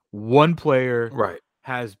 players. 1 player right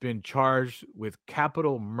has been charged with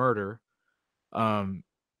capital murder.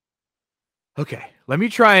 Okay, let me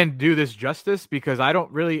try and do this justice because I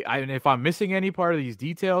don't really, and if I'm missing any part of these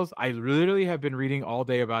details, I literally have been reading all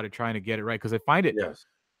day about it, trying to get it right. Because I find it,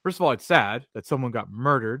 first of all, it's sad that someone got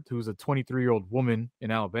murdered who's a 23-year-old woman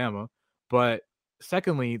in Alabama. But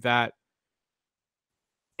secondly, that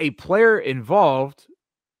a player involved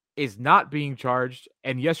is not being charged,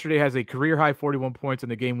 and yesterday has a career-high 41 points in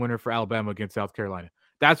the game winner for Alabama against South Carolina.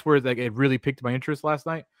 That's where it really piqued my interest last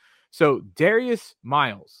night. So Darius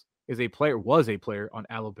Miles was a player on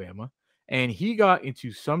Alabama, and he got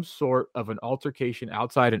into some sort of an altercation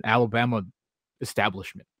outside an Alabama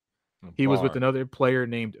establishment. He was with another player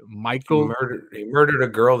named Michael. He murdered a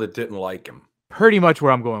girl that didn't like him. Pretty much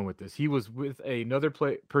where I'm going with this. He was with another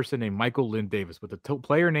person named Michael Lynn Davis, but the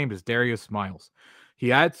player name is Darius Miles. He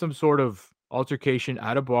had some sort of altercation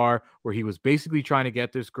at a bar where he was basically trying to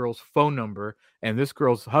get this girl's phone number, and this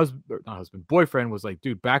girl's boyfriend was like,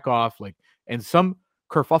 dude, back off. And some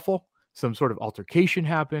kerfuffle, some sort of altercation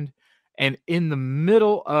happened. And in the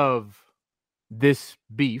middle of this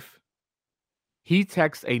beef, he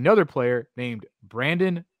texts another player named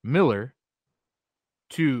Brandon Miller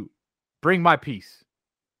to bring my peace.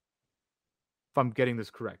 If I'm getting this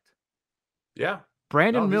correct. Yeah.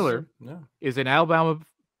 Brandon Miller is an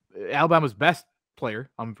Alabama's best player.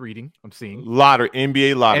 I'm seeing.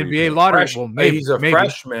 NBA lottery. Well, maybe he's a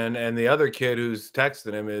freshman, and the other kid who's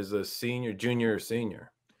texting him is a junior or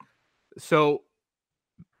senior. So,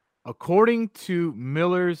 according to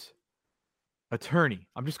Miller's attorney,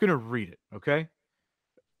 I'm just going to read it, okay?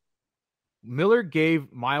 Miller gave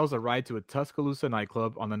Miles a ride to a Tuscaloosa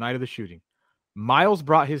nightclub on the night of the shooting. Miles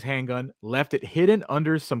brought his handgun, left it hidden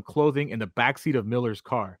under some clothing in the backseat of Miller's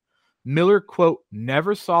car. Miller, quote,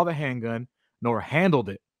 never saw the handgun nor handled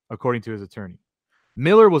it, according to his attorney.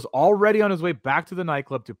 Miller was already on his way back to the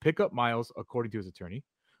nightclub to pick up Miles, according to his attorney,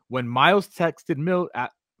 when Miles texted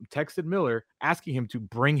Miller asking him to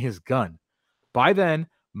bring his gun. By then,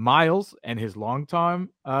 Miles and his longtime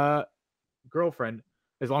friend,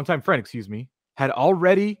 had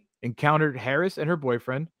already encountered Harris and her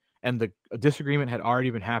boyfriend, and the disagreement had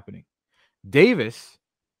already been happening. Davis,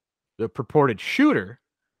 the purported shooter,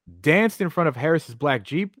 danced in front of Harris's black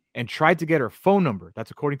Jeep and tried to get her phone number.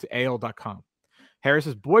 That's according to AL.com.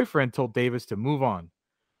 Harris's boyfriend told Davis to move on.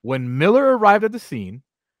 When Miller arrived at the scene,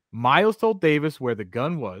 Miles told Davis where the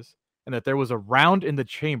gun was and that there was a round in the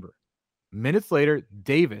chamber. Minutes later,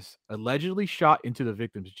 Davis allegedly shot into the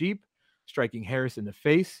victim's Jeep, striking Harris in the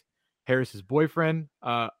face. Harris's boyfriend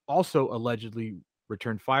also allegedly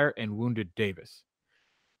returned fire and wounded Davis.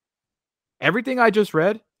 Everything I just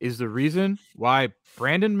read is the reason why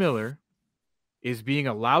Brandon Miller is being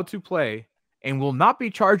allowed to play and will not be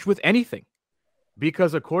charged with anything.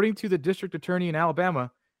 Because according to the district attorney in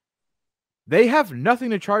Alabama, they have nothing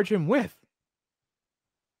to charge him with.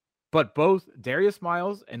 But both Darius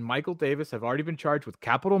Miles and Michael Davis have already been charged with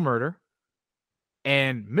capital murder.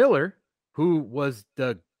 And Miller, who was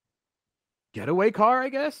the getaway car, I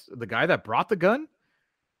guess, the guy that brought the gun,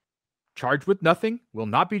 charged with nothing, will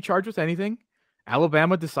not be charged with anything.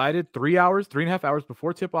 Alabama decided 3.5 hours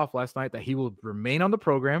before tip-off last night that he will remain on the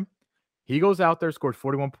program. He goes out there, scored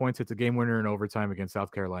 41 points, hits a game winner in overtime against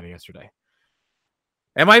South Carolina yesterday.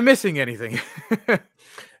 Am I missing anything?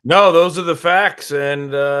 No, those are the facts.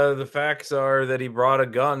 And the facts are that he brought a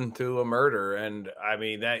gun to a murder. And I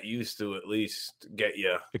mean, that used to at least get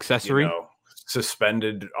you accessory,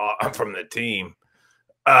 suspended from the team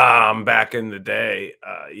back in the day.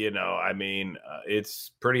 I mean,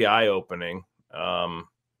 it's pretty eye-opening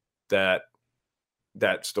that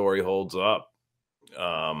story holds up.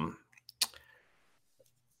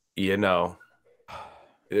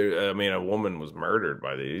 I mean, a woman was murdered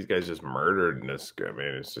by these guys. Just murdered this. I mean,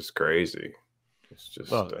 it's just crazy. It's just.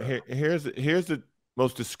 Well, here's the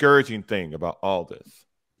most discouraging thing about all this.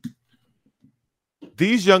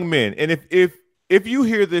 These young men, and if you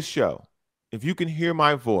hear this show, if you can hear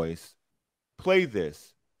my voice, play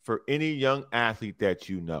this for any young athlete that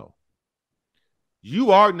you know.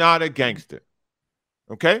 You are not a gangster.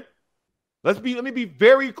 Okay? Let me be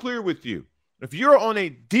very clear with you. If you're on a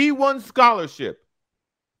D1 scholarship,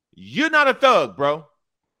 you're not a thug, bro.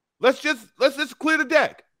 Let's just clear the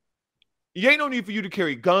deck. Ain't no need for you to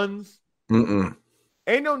carry guns. Ain't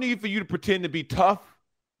no need for you to pretend to be tough.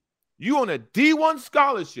 You on a D1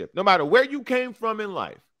 scholarship, no matter where you came from in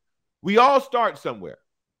life. We all start somewhere.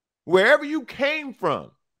 Wherever you came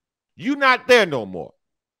from, you not there no more.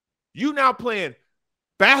 You now playing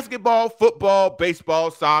basketball, football,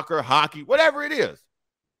 baseball, soccer, hockey, whatever it is.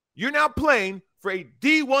 You're now playing for a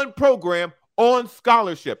D1 program on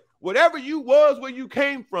scholarship. Whatever you was where you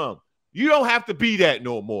came from, you don't have to be that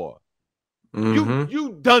no more.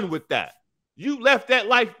 You done with that. You left that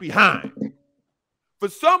life behind. For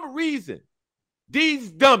some reason,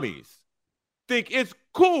 these dummies think it's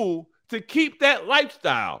cool to keep that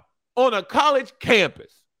lifestyle on a college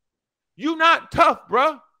campus. You not tough,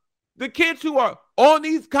 bruh. The kids who are on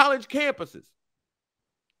these college campuses,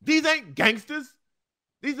 these ain't gangsters.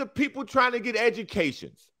 These are people trying to get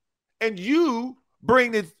educations. And you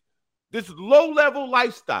bring this low-level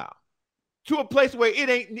lifestyle to a place where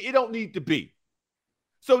it don't need to be.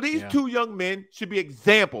 So these two young men should be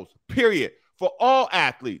examples, period, for all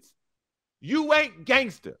athletes. You ain't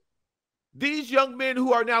gangster. These young men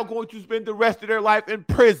who are now going to spend the rest of their life in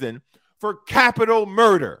prison for capital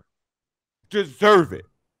murder deserve it.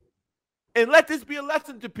 And let this be a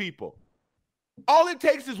lesson to people. All it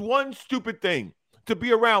takes is one stupid thing to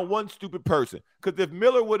be around one stupid person. Because if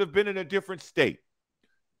Miller would have been in a different state,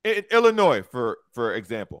 in Illinois, for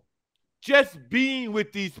example, just being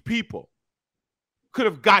with these people could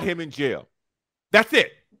have got him in jail. That's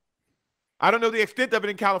it. I don't know the extent of it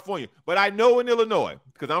in California, but I know in Illinois,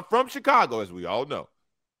 because I'm from Chicago, as we all know,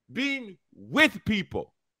 being with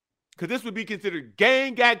people, because this would be considered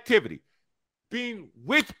gang activity, being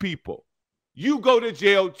with people, you go to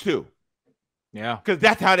jail too. Yeah. Because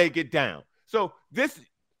that's how they get down. So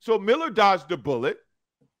Miller dodged the bullet.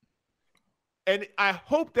 And I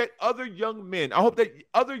hope that other young men, I hope that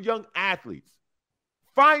other young athletes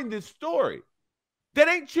find this story. That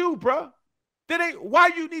ain't you, bro. That ain't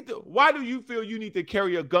why do you feel you need to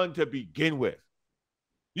carry a gun to begin with?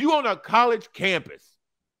 You on a college campus.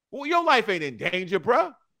 Well, your life ain't in danger,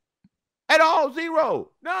 bro. At all,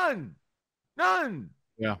 zero. None.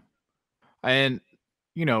 Yeah. And,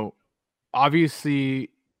 obviously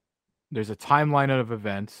there's a timeline of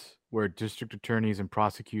events where district attorneys and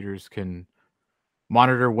prosecutors can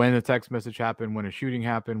monitor when the text message happened, when a shooting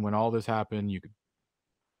happened, when all this happened.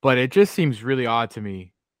 But it just seems really odd to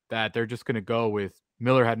me that they're just going to go with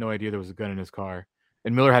Miller had no idea there was a gun in his car,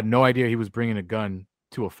 and Miller had no idea he was bringing a gun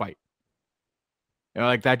to a fight.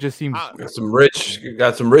 Like that just seems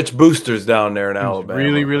got some rich boosters down there in Alabama.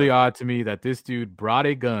 Really, really odd to me that this dude brought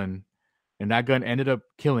a gun, and that gun ended up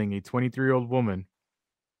killing a 23-year-old woman,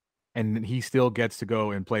 and he still gets to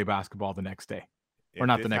go and play basketball the next day. Or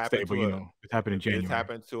not the next day, but it happened in January.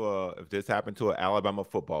 If this happened to an Alabama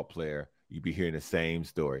football player, you'd be hearing the same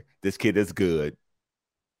story. This kid is good.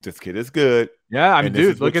 Yeah, I mean,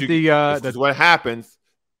 dude, look at this is what happens.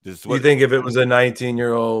 You think if it was a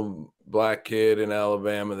 19-year-old black kid in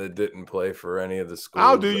Alabama that didn't play for any of the schools,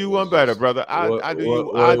 I'll do you one better, brother. What do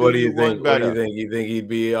you think? What do you think? You think he'd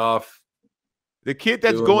be off? The kid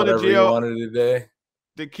that's going to jail today.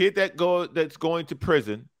 The kid that's going to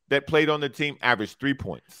prison that played on the team averaged 3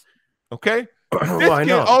 points. Okay, this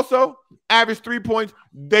kid also averaged 3 points.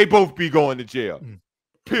 They both be going to jail.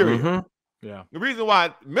 Period. Yeah. The reason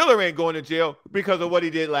why Miller ain't going to jail because of what he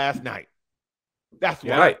did last night. That's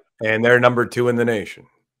why. Right. And they're number 2 in the nation.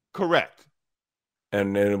 Correct.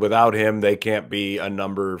 And without him, they can't be a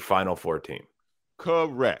number Final Four team.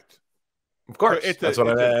 Correct. Of course. That's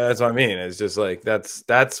what I mean. It's just like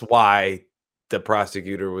that's why the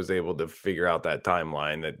prosecutor was able to figure out that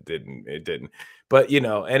timeline. It didn't. But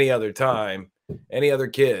any other time, any other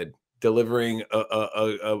kid delivering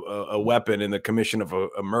a weapon in the commission of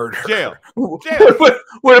a murder, jail.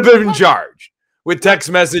 would have been charged with text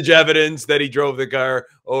message evidence that he drove the car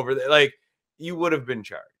over there. Like, you would have been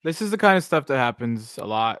charged. This is the kind of stuff that happens a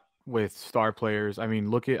lot with star players. I mean,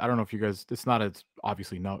 I don't know if you guys, it's not as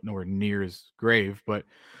obviously nowhere near as grave, but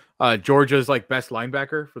Georgia's best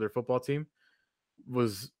linebacker for their football team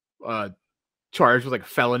was charged with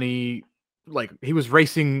felony like he was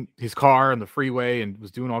racing his car on the freeway and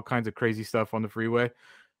was doing all kinds of crazy stuff on the freeway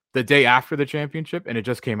the day after the championship, and it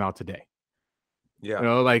just came out today. Yeah. You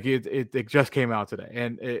know, like it just came out today.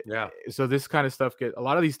 And so this kind of stuff a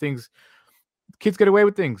lot of these things, kids get away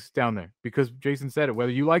with things down there because Jason said it,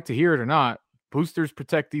 whether you like to hear it or not, boosters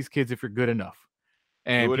protect these kids if you're good enough.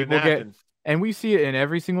 And and we see it in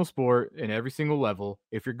every single sport, in every single level.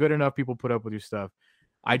 If you're good enough, people put up with your stuff.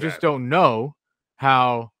 I just don't know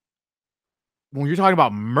how, when you're talking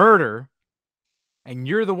about murder and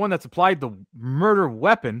you're the one that's applied the murder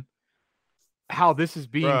weapon, how this is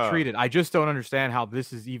being treated. I just don't understand how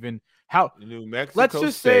this is even how New Mexico let's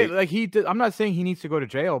just State, say like he did. I'm not saying he needs to go to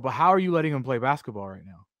jail, but how are you letting him play basketball right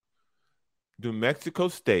now? New Mexico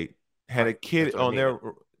State had a kid on their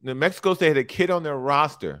New Mexico State had a kid on their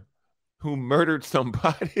roster who murdered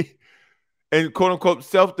somebody in quote unquote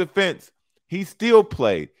self-defense. He still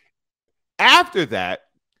played. After that,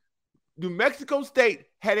 New Mexico State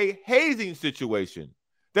had a hazing situation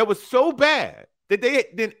that was so bad that they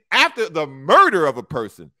then, after the murder of a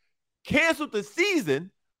person, canceled the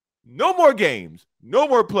season. No more games, no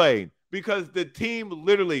more playing, because the team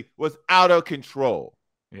literally was out of control.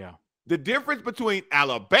 Yeah. The difference between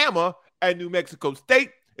Alabama and New Mexico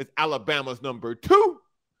State is Alabama's number 2,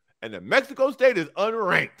 and New Mexico State is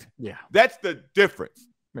unranked. Yeah. That's the difference.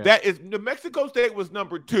 Yeah. That is, New Mexico State was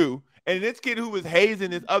number 2, and this kid who was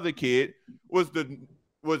hazing this other kid was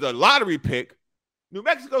a lottery pick. New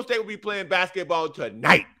Mexico State will be playing basketball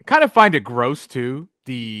tonight. I kind of find it gross too,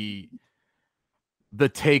 the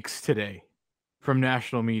takes today from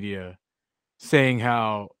national media saying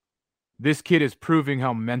how this kid is proving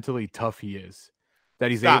how mentally tough he is, that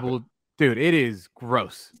he's able. Dude, it is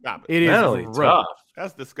gross. Stop it. It is mentally gross. tough.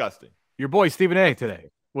 That's disgusting. Your boy Stephen A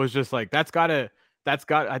today was just like, I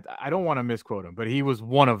don't want to misquote him, but he was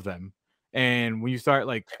one of them. And when you start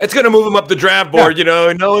like, it's going to move him up the draft board, you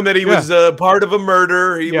know, knowing that he was part of a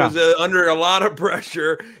murder. He was under a lot of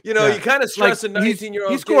pressure. You know, you kind of stress like, a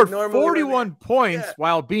 19-year-old. He scored 41 points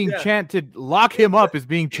while being chanted, lock him up is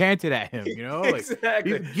being chanted at him, you know? Like,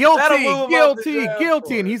 exactly. He's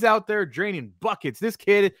guilty. And he's out there draining buckets. This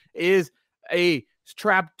kid is a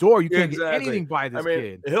trap door. You can't get anything by this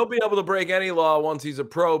kid. He'll be able to break any law once he's a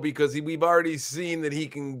pro because we've already seen that he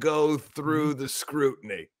can go through the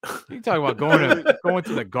scrutiny. You talk about going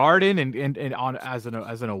to the Garden and on as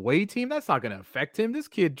an away team. That's not going to affect him. This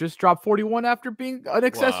kid just dropped 41 after being an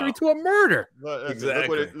accessory to a murder.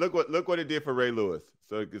 Exactly. Look what it did for Ray Lewis.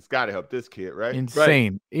 So it's got to help this kid, right?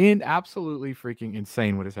 Insane. Absolutely freaking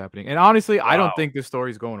insane what is happening. And honestly, I don't think this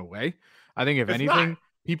story is going away. I think if anything,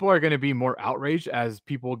 people are going to be more outraged as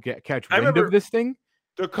people catch wind of this thing.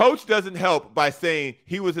 The coach doesn't help by saying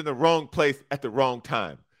he was in the wrong place at the wrong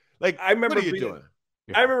time. Like, what are you doing?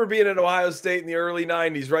 I remember being at Ohio State in the early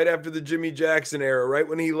 90s, right after the Jimmy Jackson era, right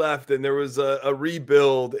when he left, and there was a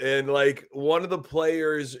rebuild, and like one of the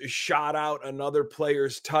players shot out another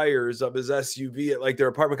player's tires of his SUV at like their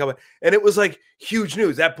apartment complex, and it was like huge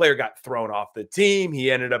news. That player got thrown off the team.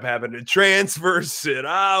 He ended up having to transfer, sit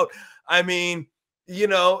out. I mean, you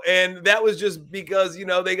know, and that was just because, you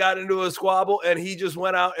know, they got into a squabble and he just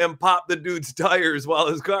went out and popped the dude's tires while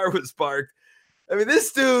his car was parked. I mean,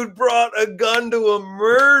 this dude brought a gun to a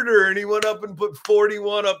murder and he went up and put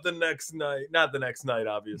 41 up the next night. Not the next night,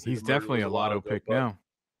 obviously. He's definitely a lotto pick now.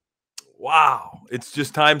 Wow. It's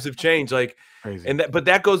just times have changed. Like, crazy. But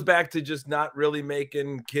that goes back to just not really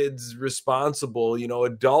making kids responsible. You know,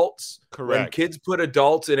 adults, when kids put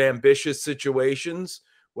adults in ambitious situations,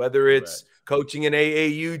 whether it's coaching an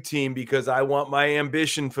AAU team because I want my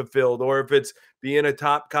ambition fulfilled, or if it's being a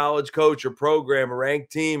top college coach or program, a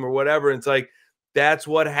ranked team or whatever. And it's like, that's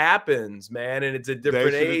what happens, man. And it's a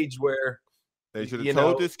different age where they should have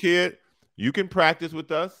told this kid, you can practice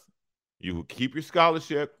with us. You will keep your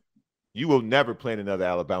scholarship. You will never play in another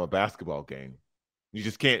Alabama basketball game. You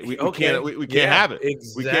just can't. We can't have it.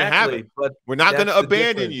 Exactly. We can't have it. But we're not going to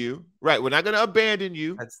abandon you. Right. We're not going to abandon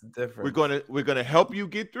you. That's the difference. We're going to help you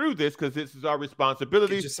get through this because this is our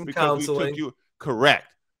responsibility. Get you some because counseling. we took you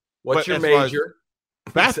correct. What's your major?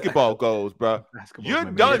 Basketball goes, bro. You're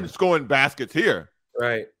done scoring baskets here.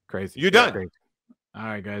 Right. Crazy. You're done. Crazy. All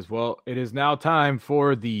right, guys. Well, it is now time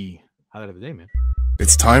for the highlight of the day, man.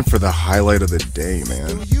 It's time for the highlight of the day,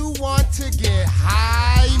 man. Do you want to get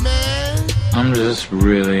high, man? I'm just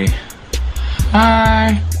really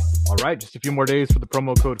high. All right, just a few more days for the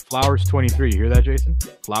promo code Flowers23. You hear that, Jason?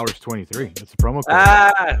 Flowers23. That's the promo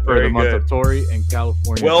code for the month of Torrey in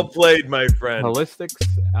California. Well played, my friend. Holistics.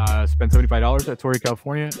 Spend $75 at Torrey,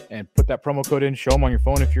 California, and put that promo code in. Show them on your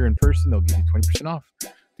phone. If you're in person, they'll give you 20% off.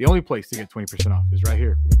 The only place to get 20% off is right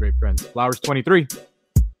here with great friends. Flowers23.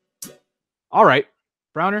 All right,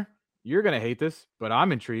 Browner, you're going to hate this, but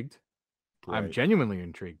I'm intrigued. I'm Great. genuinely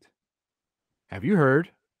intrigued. Have you heard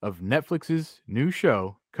of Netflix's new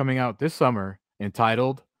show coming out this summer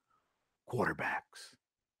entitled Quarterbacks?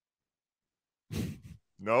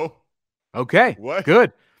 No. Okay. What?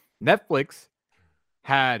 Good. Netflix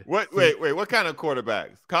had What? Wait. What kind of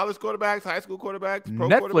quarterbacks? College quarterbacks? High school quarterbacks? Pro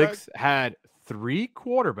Netflix quarterbacks? had 3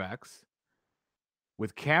 quarterbacks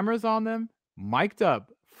with cameras on them, mic'd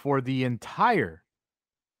up for the entire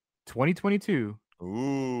 2022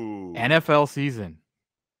 Ooh. NFL season.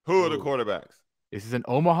 Who are the quarterbacks? This is an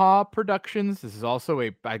Omaha Productions. This is also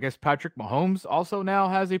I guess Patrick Mahomes also now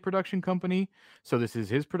has a production company. So this is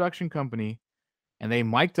his production company. And they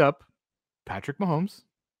mic'd up Patrick Mahomes.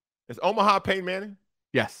 Is Omaha Peyton Manning?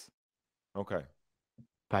 Yes. Okay.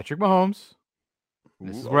 Patrick Mahomes.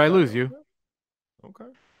 This is Ooh, where I okay, lose you.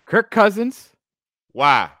 Okay. Kirk Cousins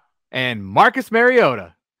Why? and Marcus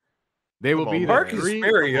Mariota. They will Come be on, the Marcus three.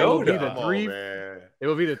 Mariota. They will be the Come three. on, man. It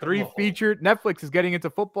will be the 3 featured. Netflix is getting into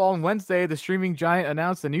football on Wednesday. The streaming giant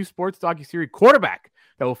announced a new sports docuseries Quarterback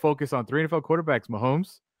that will focus on 3 NFL quarterbacks: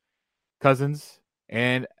 Mahomes, Cousins,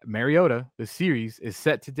 and Mariota. The series is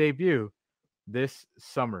set to debut this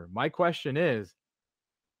summer. My question is,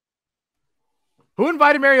 who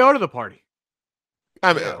invited Mariota to the party?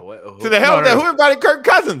 I mean, Yeah, to the hell with that. no. Who invited Kirk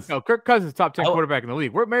Cousins? No, Kirk Cousins, top 10 quarterback in the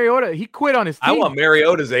league. Where Mariota, he quit on his team. I want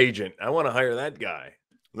Mariota's agent. I want to hire that guy.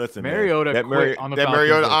 Listen, Mariota man, quit on the that Falcons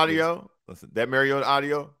Mariota this week. audio. Listen, that Mariota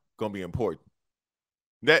audio gonna be important.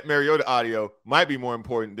 That Mariota audio might be more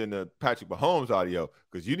important than the Patrick Mahomes audio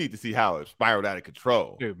because you need to see how it spiraled out of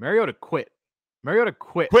control. Dude, Mariota quit. Mariota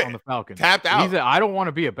quit on the Falcons. Tapped out. He said, I don't want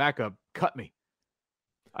to be a backup. Cut me.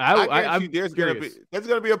 I I'm there's curious.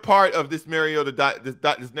 gonna be a part of this Mariota this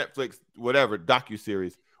Netflix whatever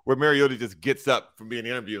docuseries where Mariota just gets up from being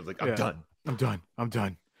interviewed and is like, I'm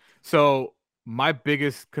done. So my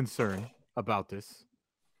biggest concern about this,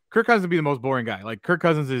 Kirk Cousins would be the most boring guy. Like Kirk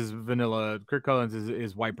Cousins is vanilla. Kirk Cousins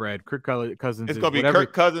is white bread. Kirk Cousins It's is gonna be whatever.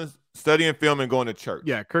 Kirk Cousins studying film and going to church.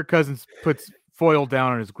 Yeah, Kirk Cousins puts foil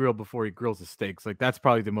down on his grill before he grills his steaks. Like that's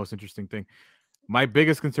probably the most interesting thing. My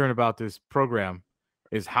biggest concern about this program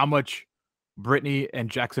is how much Brittany and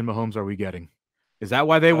Jackson Mahomes are we getting? Is that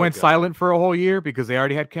why they went silent for a whole year? Because they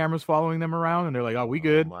already had cameras following them around and they're like, oh, we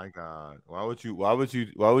good. Oh my God. Why would you hurt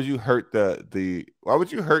why would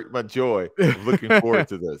you hurt my joy of looking forward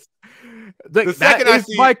to this? That is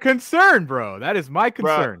my concern, bro. That is my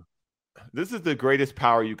concern. Bro, this is the greatest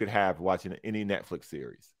power you could have watching any Netflix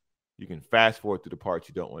series. You can fast forward to the parts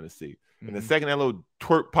you don't want to see. And the second that little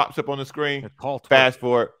twerk pops up on the screen, fast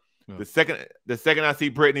forward. Yeah. The second I see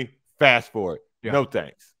Brittany, fast forward. Yeah. No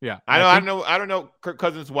thanks. Yeah. I don't know Kirk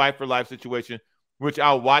Cousins' wife or life situation, which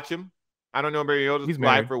I'll watch him. I don't know Mariota's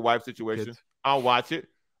life or wife situation. Kids. I'll watch it.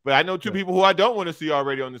 But I know 2 people who I don't want to see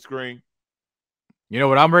already on the screen. You know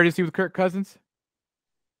what I'm ready to see with Kirk Cousins?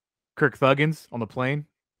 Kirk Thuggins on the plane.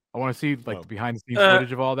 I want to see like the behind the scenes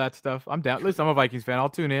footage of all that stuff. I'm down. Listen, I'm a Vikings fan. I'll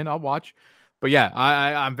tune in. I'll watch. But yeah,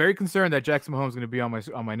 I'm very concerned that Jackson Mahomes is going to be on my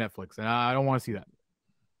Netflix, and I don't want to see that.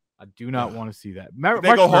 I do not want to see that. Did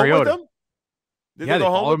they go home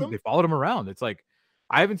with them? They followed him around. It's like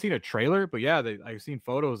I haven't seen a trailer, but yeah, I've seen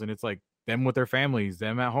photos, and it's like them with their families,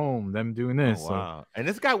 them at home, them doing this. Oh, wow. So. And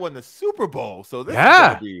this guy won the Super Bowl, so this is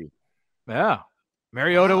gonna be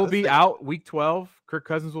Mariota will be out week 12. Kirk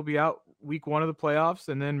Cousins will be out week 1 of the playoffs,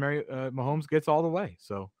 and then Mahomes gets all the way.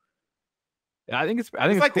 So I think it's cool.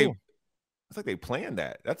 It's like they planned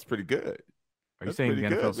that. That's pretty good. Are you saying the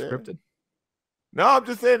NFL scripted? No, I'm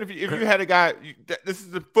just saying if you had a guy, this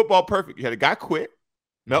is the football perfect. You had a guy quit,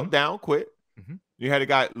 meltdown, quit. Mm-hmm. You had a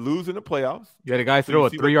guy lose in the playoffs. You had a guy throw a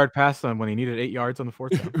 3-yard pass on when he needed 8 yards on the 4th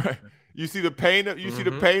down. Right. You see the pain of see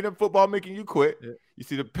the pain of football making you quit. Yeah. You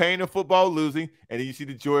see the pain of football losing, and then you see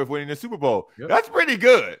the joy of winning the Super Bowl. Yep. That's pretty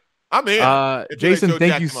good. I'm in. Jason,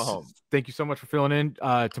 thank you so much for filling in.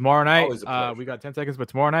 Tomorrow night, we got 10 seconds, but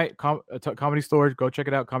tomorrow night, Comedy Store, go check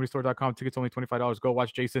it out, comedystore.com. Tickets only $25. Go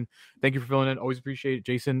watch Jason. Thank you for filling in. Always appreciate it,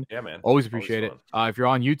 Jason. Yeah, man. Always appreciate it. If you're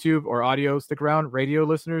on YouTube or audio, stick around. Radio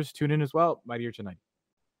listeners, tune in as well. Mighty Here Tonight.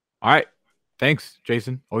 All right. Thanks,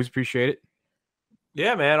 Jason. Always appreciate it.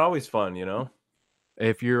 Yeah, man. Always fun, you know.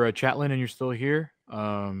 If you're a Chatlin and you're still here,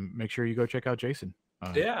 make sure you go check out Jason.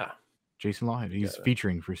 Jason Lawhead. He's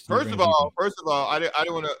featuring for Steve. First of all, I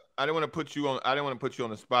didn't want to put you on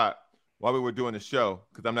the spot while we were doing the show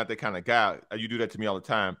because I'm not that kind of guy. You do that to me all the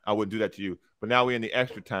time. I wouldn't do that to you. But now we're in the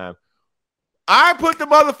extra time. I put the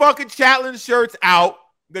motherfucking Chatlin shirts out.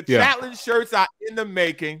 The Chatlin shirts are in the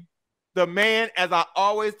making. The man, as I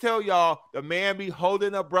always tell y'all, the man be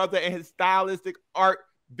holding a brother and his stylistic art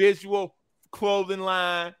visual clothing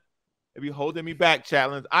line. They be holding me back,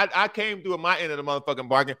 Chatlins. I came through at my end of the motherfucking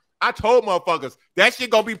bargain. I told motherfuckers that shit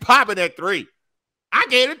gonna be popping at 3. I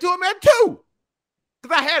gave it to him at 2.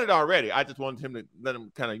 Because I had it already. I just wanted him to let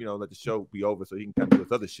him kind of, let the show be over so he can kind of do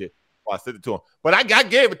this other shit while I sent it to him. But I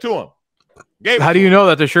gave it to him. How do you know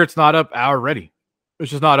that the shirt's not up already? It's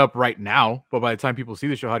just not up right now. But by the time people see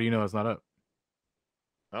the show, how do you know it's not up?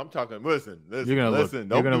 I'm talking. Listen. You're gonna listen.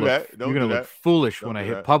 Look, don't do that. You're gonna look foolish when I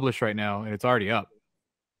hit publish right now, and it's already up.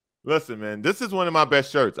 Listen, man. This is one of my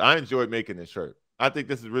best shirts. I enjoyed making this shirt. I think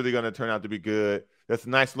this is really going to turn out to be good. That's a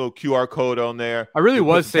nice little QR code on there. I really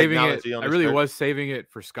was saving it. I really was saving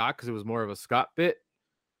it for Scott because it was more of a Scott bit.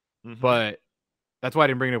 But that's why I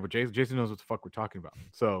didn't bring it up with Jason. Jason knows what the fuck we're talking about.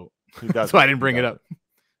 So that's why I didn't bring it up.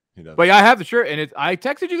 But yeah, I have the shirt, and I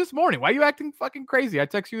texted you this morning. Why are you acting fucking crazy? I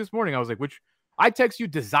texted you this morning. I was like, I text you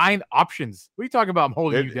design options. What are you talking about? I'm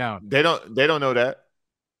holding you down. They don't know that.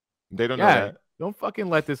 They don't know that. Don't fucking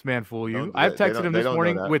let this man fool you. I've texted him this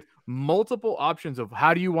morning with multiple options of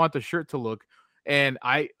how do you want the shirt to look. And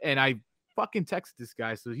I fucking texted this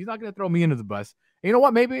guy, so he's not going to throw me into the bus. And you know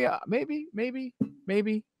what? Maybe. I'm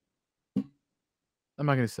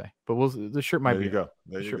not going to say, but the shirt might be. There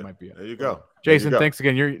you go. Jason, thanks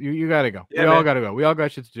again. You got to go. Yeah, we all got to go. We all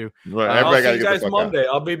got shit to do. I'll see you guys Monday.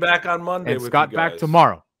 I'll be back on Monday. And Scott back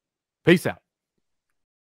tomorrow. Peace out.